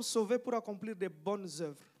nous sommes sauvés pour accomplir des bonnes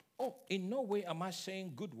œuvres. Oh, in no way am I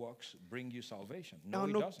saying good works bring you salvation. No,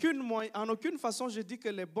 it En aucune façon, je dis que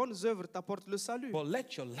les bonnes œuvres t'apportent le salut. But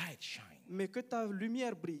let your light shine. Mais que ta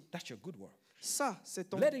lumière brille. That's your good work. Ça,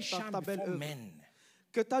 c'est Let it shine ta belle before œuvre. men.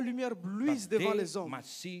 Que ta lumière luise That devant they les hommes. might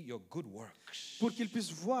see your good work works pour qu'ils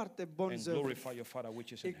puissent voir tes bonnes and œuvres glorify your Father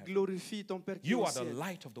which is in et heaven. glorifient ton Père qui est You au are the ciel.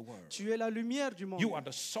 light of the world. Tu es la lumière du monde. You are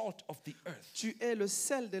the salt of the earth. Tu es le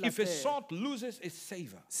sel de la If a terre. salt loses its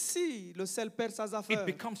savor, Si le sel perd sa it saveur,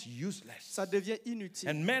 becomes useless. ça devient inutile.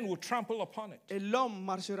 And men will trample upon it. Et l'homme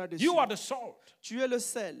marchera dessus. You are the salt. Tu es le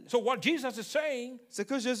sel. So what Jesus is saying, Ce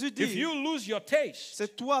que Jésus if dit, you lose your taste,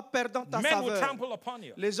 c'est toi perdant ta men will saveur. trample upon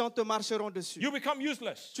you. Les gens te marcheront dessus. You become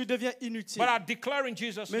useless. Tu deviens inutile. But I declare in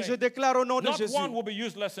Jesus' Mais je name, déclare au nom de not Jésus, one will be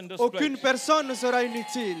useless in this aucune place. personne ne sera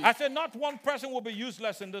inutile. I said not one person will be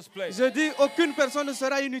useless in this place. Je dis, aucune personne ne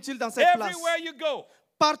sera inutile dans cette place. Everywhere you go,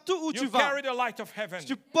 Partout où tu you vas, carry the light of heaven.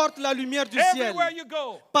 tu portes la lumière du ciel. Everywhere you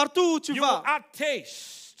go, Partout où tu you will vas, add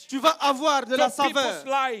taste tu vas avoir de la to people's saveur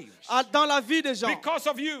lives. dans la vie des gens. Because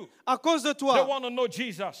of you, À cause de they toi, want to know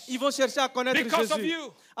Jesus. ils vont chercher à connaître Because of Jésus.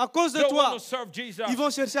 you, À cause de they want toi, to serve Jesus. ils vont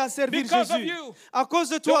chercher à servir Because of Jésus. you, À cause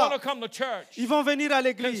de They want toi, to come to church. ils vont venir à Can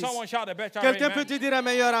l'église. someone shout a better Quelqu'un amen? peut te dire un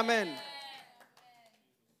meilleur amen.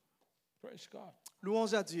 Praise God.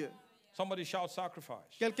 Louange à Dieu. Somebody shout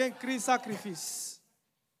sacrifice. Quelqu'un crie sacrifice.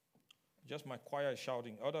 Just my choir is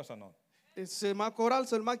shouting. Others are not. Et c'est ma chorale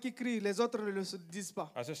seulement qui crie, les autres ne le disent pas.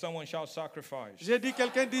 I said someone shout sacrifice. J'ai dit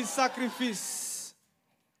quelqu'un dit sacrifice.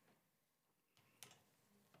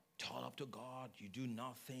 It's all up to God. You do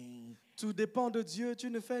nothing. Tout dépend de Dieu, tu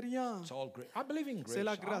ne fais rien. It's all great. I believe in grace. C'est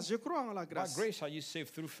la grâce, je crois en la By grâce. grace are you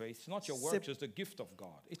saved through faith. It's not your works, it's the gift of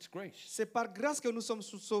God. It's grace. C'est par grâce que nous sommes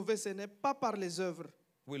sauvés, ce n'est pas par les œuvres.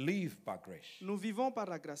 We live by grace. Nous vivons par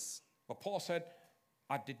la grâce. But Paul said,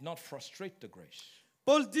 I did not frustrate the grace.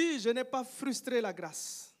 Paul dit, je n'ai pas frustré la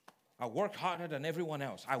grâce. I worked harder than everyone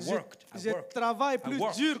else. I worked. Je travaille plus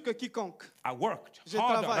worked. dur que quiconque. I worked Je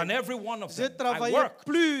harder travaille. than every one of J'ai them. I travaillé worked.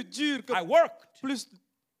 plus dur que I worked. plus.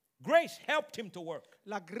 Grace helped him to work.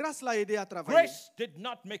 La grâce l'a aidé à travailler. Grace did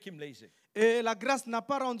not make him lazy. Et la grâce n'a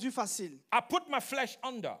pas rendu facile. I put my flesh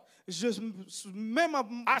under. Je mets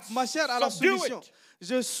ma chair à la subdue soumission. it.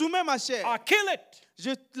 Je soumets ma chair. I kill it.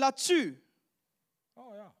 Je la tue.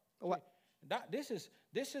 Oh yeah. Ouais.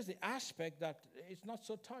 This is the aspect that is not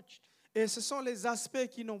so touched. Et ce sont les aspects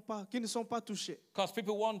qui ne sont pas touchés. Because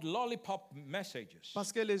people want lollipop messages.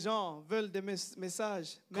 Parce que les gens veulent des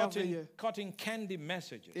messages merveilleux. Cutting candy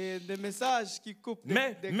messages. Et des messages qui coupent des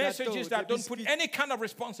gâteaux, Messages that des don't put biscuits. any kind of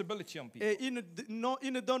responsibility on people. Et ils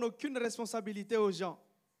ne donnent aucune responsabilité aux gens.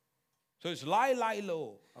 So it's lie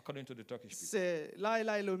low, according to the Turkish people. C'est là et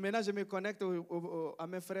là. Maintenant, je me connecte à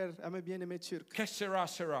mes frères, à mes bien-aimés turcs. Kesera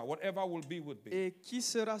sera, whatever will be. Et qui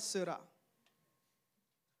sera, sera.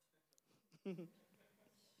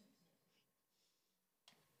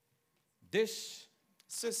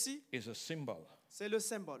 Ceci, is a symbol c'est le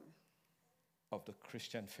symbole of the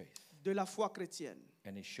Christian faith. de la foi chrétienne.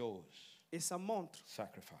 And it shows Et ça montre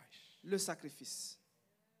sacrifice. le sacrifice.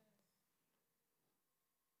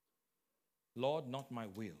 Lord, not my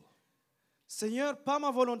will. Seigneur, pas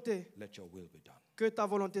ma volonté, Let your will be done. que ta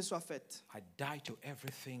volonté soit faite. I die to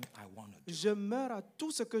everything I want to do Je meurs à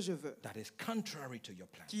tout ce que je veux, that is contrary to your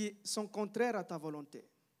plan. qui sont contraires à ta volonté.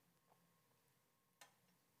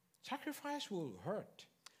 Sacrifice will hurt.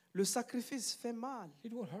 Le sacrifice fait mal.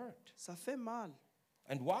 It will hurt. Ça fait mal.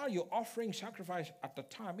 And while you're offering sacrifice at the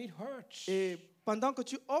time, it hurts. Et pendant que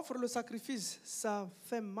tu offres le sacrifice, ça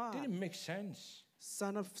fait It mal. didn't make sense.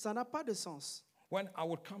 Ça n'a pas de sens. When I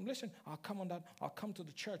would come, listen, I'll come to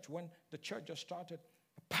the church. When the church just started,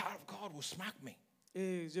 the power of God will smack me.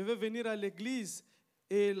 Et je vais venir à l'église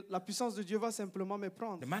et la puissance de Dieu va simplement me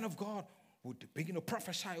prendre. The man of God would begin to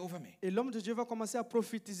prophesy over me, Et l'homme de Dieu va commencer à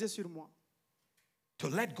prophétiser sur moi to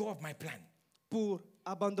let go of my plan. pour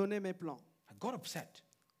abandonner mes plans. I got upset.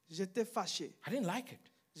 J'étais fâché. I didn't like it.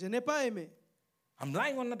 Je n'ai pas aimé. I'm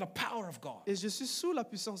lying under the power of God. Et je suis sous la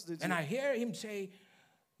puissance de Dieu. And I hear him say,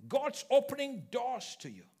 God's opening doors to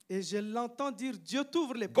you. Et je l'entends dire, Dieu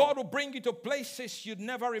t'ouvre les God portes. will bring you to places you'd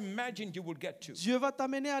never imagined you would get to. Dieu va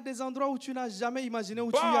t'amener à des endroits où tu n'as jamais imaginé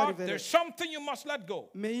où tu y But arriverais. there's something you must let go.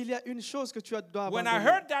 Mais il y a une chose que tu dois When I abandonner.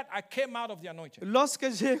 heard that, I came out of the anointing.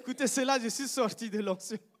 Lorsque j'ai écouté cela, je suis sorti de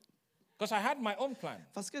l'onction. Because I had my own plan.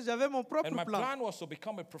 Parce que j'avais mon propre And my plan. plan was to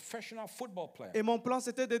become a professional football player. Et mon plan,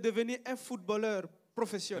 c'était de devenir un footballeur And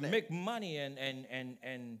professionnel. make money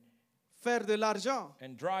and Faire de l'argent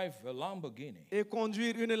drive a Lamborghini. et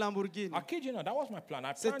conduire une Lamborghini. I kid you not, that was my plan.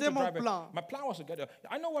 I planned C'était to mon drive plan. my plan was to get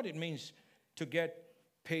I know what it means to get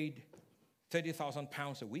paid 30,000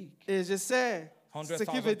 pounds a week. Et je sais ce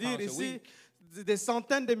qui veut 100,000 dire pounds a ici week. des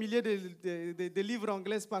centaines de milliers de livres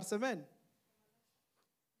anglais par semaine.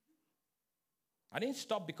 I didn't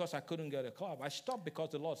stop because I couldn't get a club. I stopped because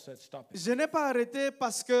the Lord said stop it. Je n'ai pas arrêté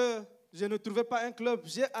parce que Je ne trouvais pas un club.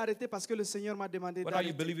 J'ai arrêté parce que le Seigneur m'a demandé Whether you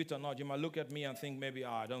d'arrêter. believe it or not, you might look at me and think maybe,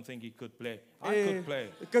 I don't think he could play. I Et could play.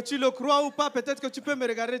 que tu le crois ou pas, peut-être que tu peux me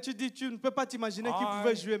regarder, tu dis, tu ne peux pas t'imaginer qu'il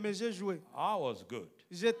pouvait jouer, mais j'ai joué. I was good.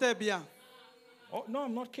 J'étais bien. Oh, no,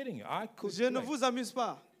 I'm not kidding you. I could Je ne play. vous amuse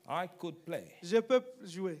pas. I could play. Je peux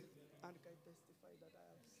jouer.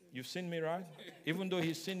 You've seen me, right? Even though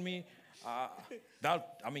he's seen me,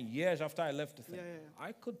 years after I left the thing, Yeah.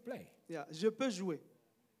 I could play. Yeah, je peux jouer.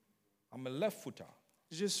 I'm a left footer.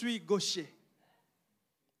 Je suis gaucher.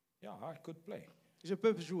 Yeah, I could play. Je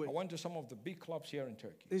peux jouer. I went to some of the big clubs here in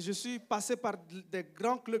Turkey. Et je suis passé par des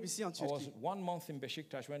grands clubs ici en I was Turquie. 1 month in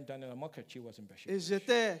Beşiktaş when Daniel Amokachi was in Et Beşiktaş.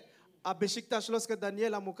 j'étais à Beşiktaş lorsque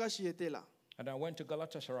Daniel Amokachi était là. And I went to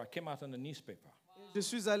Galatasaray. I came out in the newspaper. Je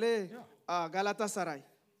suis allé à Galatasaray.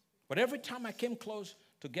 But every time I came close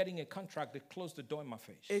to getting a contract, they closed the door in my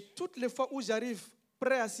face. Et toutes les fois où j'arrive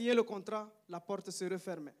prêt à signer le contrat, la porte se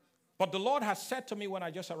refermait. But the Lord has said to me when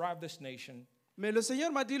I just arrived this nation, Mais le Seigneur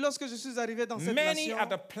m'a dit lorsque je suis arrivé dans cette many nation, are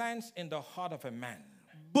the plans in the heart of a man.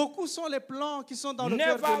 beaucoup sont les plans qui sont dans le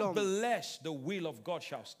cœur de l'homme. Nevertheless, the will of God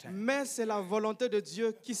shall stand. Mais c'est la volonté de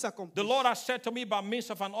Dieu qui The s'accomplit. Lord has said to me by means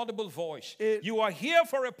of an audible voice, Et you are here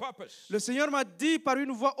for a purpose. Le Seigneur m'a dit par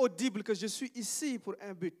une voix audible que je suis ici pour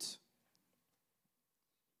un but.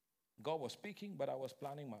 God was speaking, but I was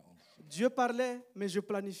planning my own. Dieu parlait, mais je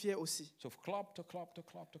planifiais aussi. So club to club to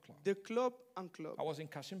club to club. De club en club. I was in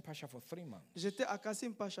Kasim Pasha for 3 months. J'étais à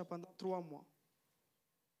Kassim Pacha pendant 3 mois.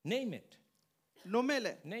 Name it.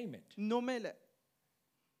 Nommez-les. Name it. Nommez-les.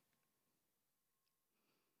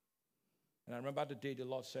 And I remember the day the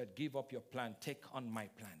Lord said, give up your plan, take on my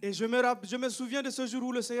plan. Et je me souviens de ce jour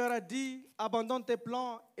où le Seigneur a dit, abandonne tes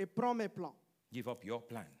plans et prends mes plans. Give up your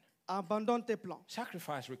plan. Abandonne tes plans.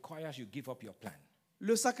 Sacrifice requires you give up your plan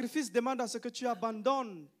Le sacrifice demande à ce que tu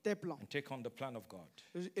abandonnes tes plans and take on the plan of God.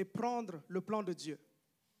 et prendre le plan de Dieu.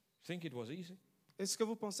 Think it was easy? Est-ce que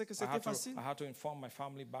vous pensez que c'était facile? I had to inform my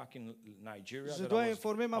family back in Nigeria Je that dois I was,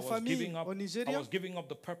 informer ma I was famille giving up, au I Nigeria was giving up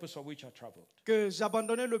the purpose for which I traveled. que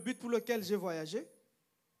j'abandonnais le but pour lequel j'ai voyagé.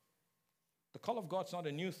 The call of God's not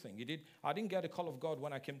a new thing. I didn't get a call of God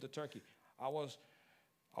when I came to Turkey. I was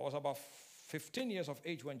about 15 years of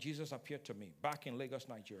age when Jesus appeared to me back in Lagos,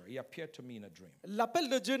 Nigeria. He appeared to me in a dream. L'appel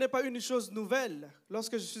de Dieu n'est pas une chose nouvelle.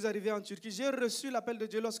 Lorsque je suis arrivé en Turquie, j'ai reçu l'appel de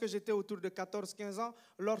Dieu lorsque j'étais autour de 14-15 ans,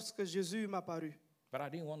 lorsque Jésus m'a paru. But I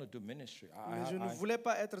didn't want to do ministry. Mais je ne voulais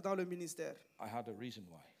pas être dans le ministère. I had a reason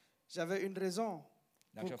why. J'avais une raison.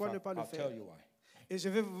 Pourquoi ne pas le I'll faire? tell you why. Et je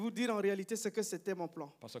vais vous dire en réalité ce que c'était mon plan.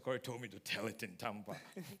 Pastor Corey told me to tell it in Tampa.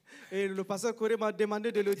 Et le pasteur Corée m'a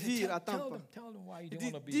demandé de le dire à Tell Tampa. them why you Il didn't dit,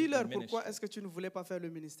 want to be dis-leur in pourquoi ministry. est-ce que tu ne voulais pas faire le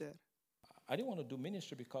ministère. I didn't want to do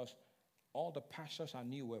ministry because all the pastors I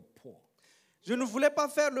knew were poor. Je ne voulais pas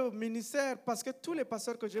faire le ministère parce que tous les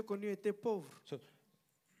pasteurs que j'ai connus étaient pauvres. So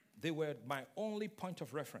they were my only point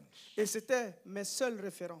of reference. Et c'était mes seules I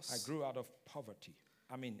références. grew out of poverty.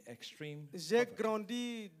 I mean, extreme J'ai poverty.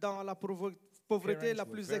 grandi dans la pauvreté Parents la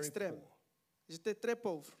were plus very extrême. poor. J'étais très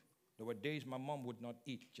pauvre. There were days my mom would not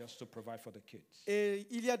eat just to provide for the kids. Et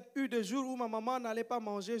il y a eu des jours où ma maman n'allait pas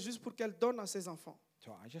manger juste pour qu'elle donne à ses enfants.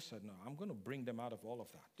 So I just said, no, I'm going to bring them out of all of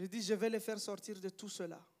that. Je dis, je vais les faire sortir de tout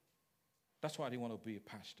cela. That's why I didn't want to be a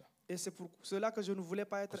pastor. Et c'est pour cela que je ne voulais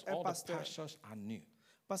pas être Because un all the pasteur. pastors I knew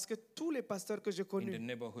Parce que tous les pasteurs que j'ai in the connus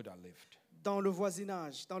neighborhood I lived dans le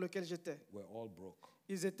voisinage dans lequel j'étais, were all broke.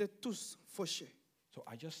 ils étaient tous fauchés. So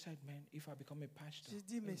I just said, man, if I become a pastor, J'ai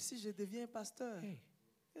dit, mais si je deviens pasteur, hey,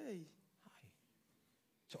 hey. hi.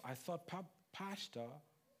 So I thought pastor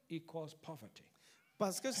equals poverty.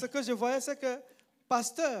 Parce que ce que je voyais, c'est que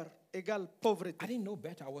pasteur égale pauvreté. I didn't know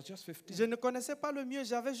better. I was just 15. Je ne connaissais pas le mieux,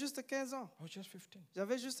 j'avais juste 15 ans. I was just 15.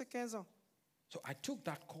 J'avais juste 15 ans. So I took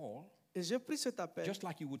that call, Et j'ai pris cet appel. just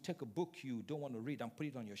like you would take a book you don't want to read and put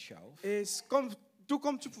it on your shelf. Et tout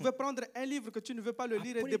comme tu pouvais prendre un livre que tu ne veux pas le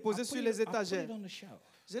lire et déposer sur les I put étagères. it on the shelf.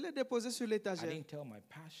 Je l'ai déposé sur I l'étagère. didn't tell my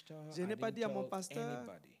pastor. Je n'ai I pas didn't dit à mon tell pasteur.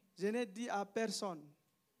 anybody. Je n'ai dit à personne.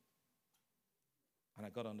 And I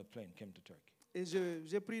got on the plane, came to Turkey. Et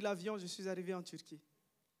j'ai pris l'avion, je suis arrivé en Turquie.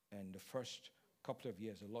 And the first couple of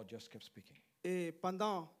years, the Lord just kept speaking. Et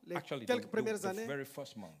pendant les Actually, quelques premières the années, very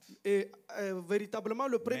first month, et véritablement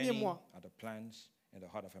le premier many mois, are the plans in the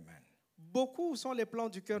heart of a man. beaucoup sont les plans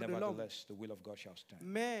du cœur de l'homme, Nevertheless, the will of God shall stand.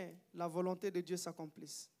 mais la volonté de Dieu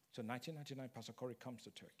s'accomplisse. So 1999, Pastor Corey comes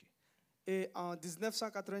to Turkey. Et en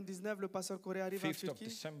 1999, le pasteur Corée arrive en 5th of Turquie.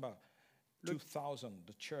 December 2000,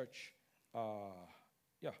 the church,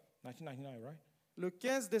 1999, right? Le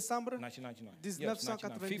 15 décembre 1999.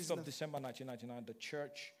 1999. Yes, 5th of December 1999, the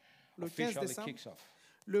church Le 15 officially décembre. kicks off.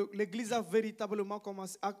 L'église a véritablement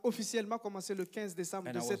commencé, a officiellement commencé le 15 décembre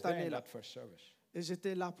And de I was cette there in année-là. that first service. Et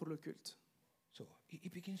j'étais là pour le culte. So he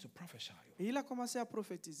begins to prophesy. Et il a commencé à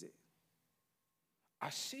prophétiser. I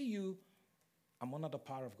see you, I'm under the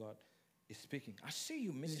power of God, is speaking. I see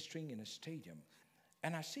you ministering in a stadium,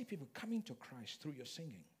 and I see people coming to Christ through your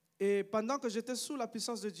singing. Et pendant que j'étais sous la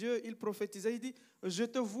puissance de Dieu, il prophétisait, il dit, je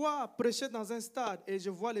te vois prêcher dans un stade et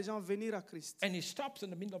je vois les gens venir à Christ. And he stops in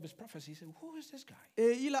the middle of his prophecy. He said, who is this guy?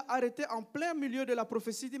 Et il a arrêté en plein milieu de la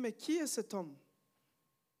prophétie, il dit, mais qui est cet homme?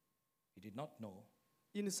 He did not know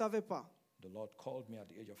Il ne savait pas the Lord called me at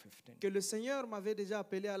the age of 15. que le Seigneur m'avait déjà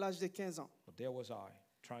appelé à l'âge de 15 ans. But there was I,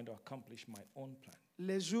 trying to accomplish my own plan.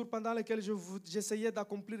 Les jours pendant lesquels j'essayais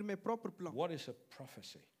d'accomplir mes propres plans. What is a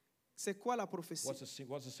prophecy? C'est quoi la prophétie?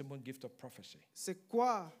 What's the simple gift of prophecy? C'est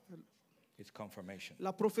quoi? It's confirmation.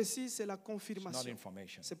 La prophétie, c'est la It's not confirmation.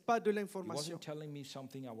 information. C'est pas de He l'information. wasn't telling me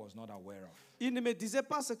something I was not aware of. Il ne me disait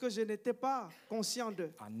pas ce que je n'étais pas conscient de.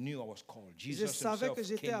 I knew I was called. Je Jesus savais himself que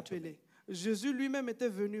j'étais came to me. appelé. Jésus lui-même était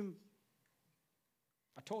venu.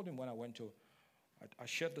 I told him when I went to, I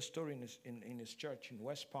shared the story in his church in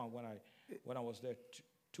West Palm when I was there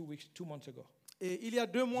 2 months ago. Et il y a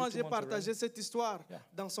 2 mois, Is it j'ai 2 months partagé cette histoire Yeah.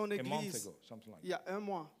 dans son A month église. ago, something like Il y that. a 1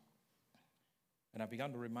 mois. And I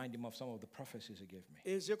began to remind him of some of the prophecies he gave me.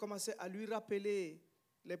 Et j'ai commencé à lui rappeler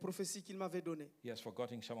les prophéties qu'il m'avait données. He has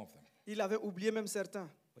forgotten some of them. Il avait oublié même certains.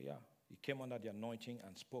 But yeah, he came under the anointing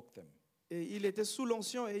and spoke them. Et il était sous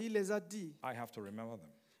l'onction et il les a dit. I have to remember them.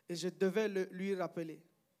 Et je devais lui rappeler.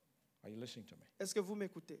 Are you listening to me? Est-ce que vous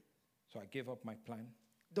m'écoutez? So I gave up my plan.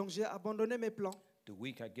 Donc j'ai abandonné mes plans. The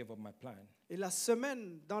week I gave up my plan, Et la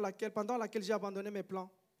semaine pendant laquelle j'ai abandonné mes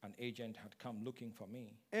plans, an agent had come looking for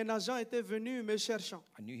me. un agent était venu me cherchant.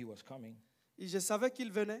 I knew he was coming. Et je savais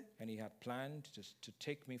qu'il venait. And he had planned to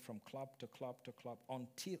take me from club to club to club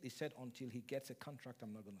until he gets a contract,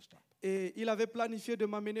 I'm not going to stop. Et il avait planifié de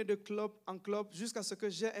m'amener de club en club jusqu'à ce que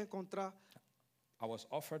j'ai un contrat. I was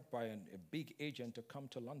offered by a big agent to come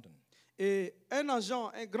to London. Et un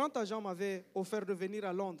grand agent m'avait offert de venir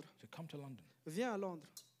à Londres. To come to London. Viens à Londres.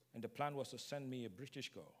 And the plan was to send me a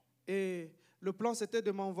British girl. Et le plan, c'était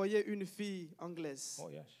de m'envoyer une fille anglaise. Oh,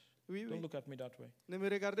 yes. Oui, Don't oui. look at me that way. Ne me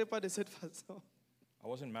regardez pas de cette façon. I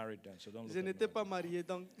wasn't married then, so don't look Je at me. n'étais like pas that. marié,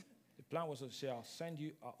 donc. The plan was to say,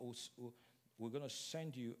 we're going to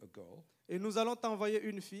send you a girl. Et nous allons t'envoyer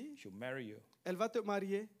une fille. She'll marry you, Elle va te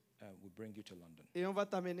marier and we'll bring you to London. et on va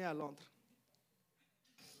t'amener à Londres.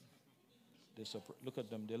 Look at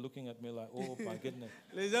them. They're looking at me like, oh my goodness.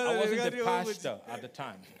 Les gens I me wasn't regardent, the oh, pastor at the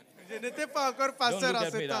time. Je n'étais pas encore pasteur look à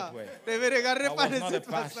at me ce that temps. way. Ne me regardez I pas was de not a cette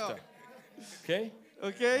façon. pastor. Okay?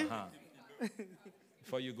 OK? Uh-huh.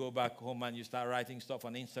 Before you go back home and you start writing stuff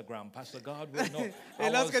on Instagram, Pastor Godwill, no. Et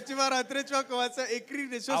lorsque tu vas rentrer, tu vas commencer à écrire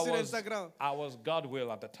des choses sur Instagram. I was Godwill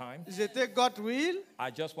at the time. J'étais Godwill. I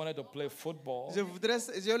just wanted to play football.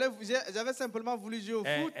 J'avais simplement voulu jouer au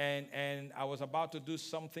foot. And I was about to do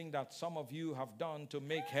something that some of you have done to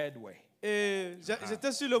make headway. Et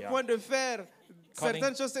j'étais sur le point de faire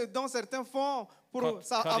certaines choses dont certains font pour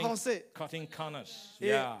ça avancer. Cutting corners. Et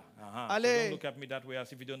Yeah. Uh-huh. So allez. don't look at me that way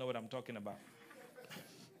as if you don't know what I'm talking about.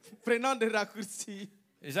 Prenant des raccourcis.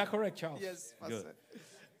 Is that correct, Charles? Yes, Good.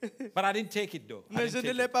 pasteur. But I didn't take it though. Mais je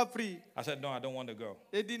ne l'ai pas pris. I said, no, I don't want a girl.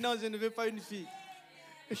 J'ai dit non, je ne veux pas une fille.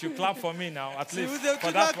 You should clap for me now, at Si least. vous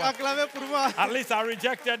For devez that one. acclamer pour moi. At least I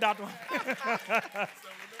rejected that one.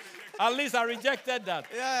 At least I rejected that.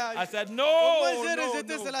 Yeah. I said, Au no, moins, j'ai no,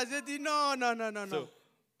 rejeté no. cela. J'ai dit non, non, non, non, So non.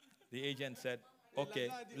 the agent said, okay,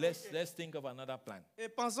 l'agent a dit, let's think of another plan. Et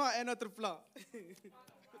pensons à un autre plan.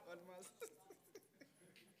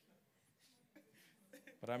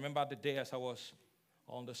 But I remember the day as I was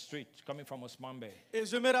on the street coming from Osman Bay. Et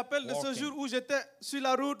je me rappelle de ce Walking. jour où j'étais sur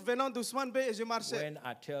la route venant d'Ousmane Bay et je marchais. When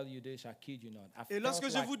I tell you this, I kid you not. I Et lorsque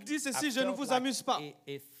felt je like- vous dis ceci, I je ne felt vous like amuse pas.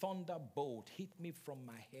 A thunderbolt hit me from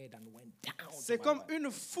my head and went down. C'est to my comme body.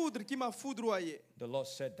 une foudre qui m'a foudroyé, The Lord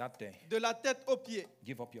said that day, de la tête aux pieds.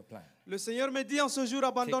 give up your plan. Le Seigneur me dit en ce jour,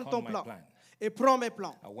 abandonne Take on ton my plan plan. et prends mes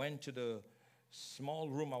plans. I went to the small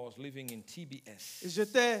room I was living in TBS. Et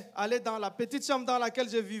j'étais allé dans la petite chambre dans laquelle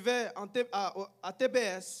je vivais à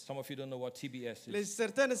TBS. Some of you don't know what TBS is.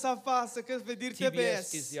 Certains ne savent pas ce que veut dire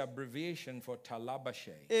TBS is TBS. the abbreviation for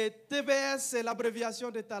Talabashe. Et TBS, c'est l'abréviation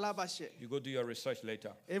de Talabaché. You go do your research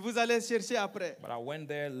later. Et vous allez chercher après. But I went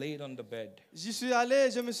there, laid on the bed, J'y suis allé,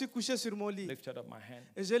 je me suis couché sur mon lit. lifted up my hand,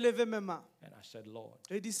 Et j'ai levé mes mains. and I said, Lord,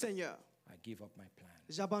 Et dit, Seigneur, I give up my plan.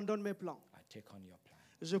 j'abandonne mes plans. I take on your plan.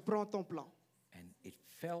 Je prends ton plan. And it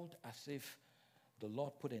felt as if the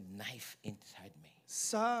Lord put a knife inside me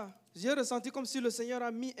Ça, j'ai ressenti comme si le Seigneur a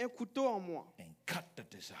mis un couteau en moi and cut the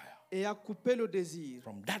desire. et a coupé le désir.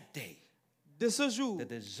 From that day, De ce jour, the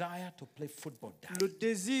desire to play football le died.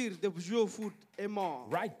 désir de jouer au foot est mort.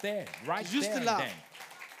 Right there, right Juste there là. and then.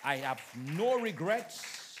 I have no regrets.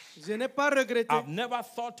 Je n'ai pas regretté. I've never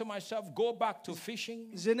thought to myself, go back to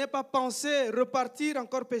fishing, Je n'ai pas pensé repartir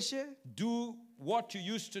encore pécher. do what you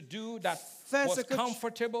used to do that Fais was ce que tu-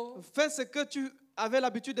 comfortable. Fais ce que tu avais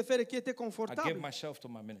l'habitude de faire et qui était I gave confortable. myself to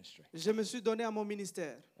my ministry. Je me suis donné à mon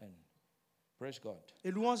ministère. And praise God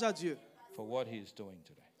Et louange à Dieu. for what he is doing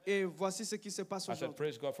today. Et voici ce qui se passe I said, aujourd'hui.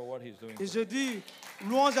 praise God for what he's doing Et today. je dis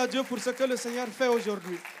louange à Dieu pour ce que le Seigneur fait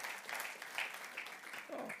aujourd'hui.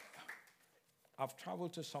 I've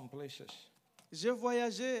traveled to some places, J'ai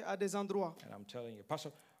voyagé à des endroits. and I'm telling you,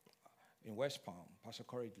 Pastor, in West Palm, Pastor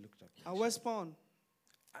Corey looked at me. À West Palm,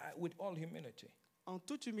 With all humility, en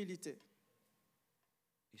toute humilité.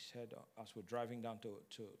 he said, as we're driving down to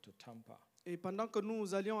Tampa, Et pendant que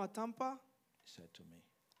nous allions à Tampa, he said to me,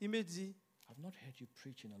 il me dit, I've not heard you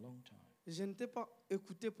preach in a long time. je ne t'ai pas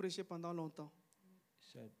écouté prêcher pendant longtemps. He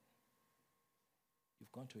said,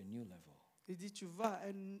 you've gone to a new level. Il dit, tu vas à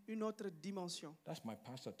une autre dimension. That's my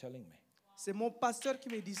pastor telling me. C'est mon pasteur qui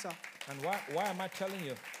me dit ça. And why am I telling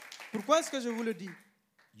you? Pourquoi est-ce que je vous le dis?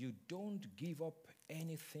 You don't give up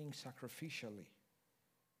anything sacrificially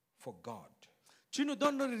for God Tu ne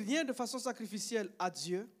donnes rien de façon sacrificielle à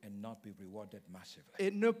Dieu and not be rewarded massively.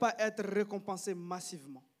 et ne pas être récompensé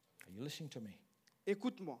massivement. Are you listening to me?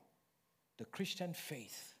 Écoute-moi. The Christian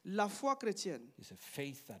faith La foi chrétienne, is a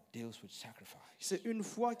faith that deals with sacrifice. c'est une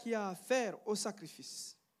foi qui a affaire au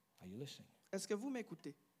sacrifice. Are you listening? Est-ce que vous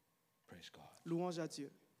m'écoutez? Praise God. Louange à Dieu.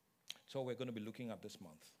 So we're going to be looking at this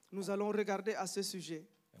month. Nous allons regarder à ce sujet.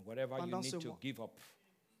 And whatever you Pendant ce need to mois. give up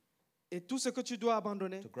Et tout ce que tu dois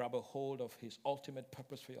abandonner to grab a hold of his ultimate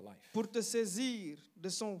purpose for your life, pour te saisir de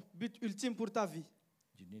son but ultime pour ta vie,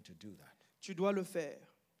 you need to do that. tu dois le faire.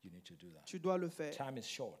 You need to do that. Tu dois le faire. Time is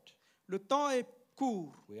short. Le temps est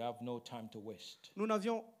court. We have no time to waste. Nous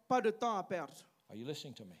n'avions pas de temps à perdre. Are you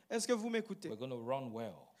listening to me? Est-ce que vous m'écoutez? We're going to run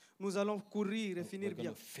well. Nous allons courir et We're finir going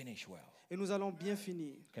bien. to finish well. Et nous allons bien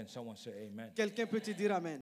finir. Can someone say amen? Quelqu'un peut te dire Amen.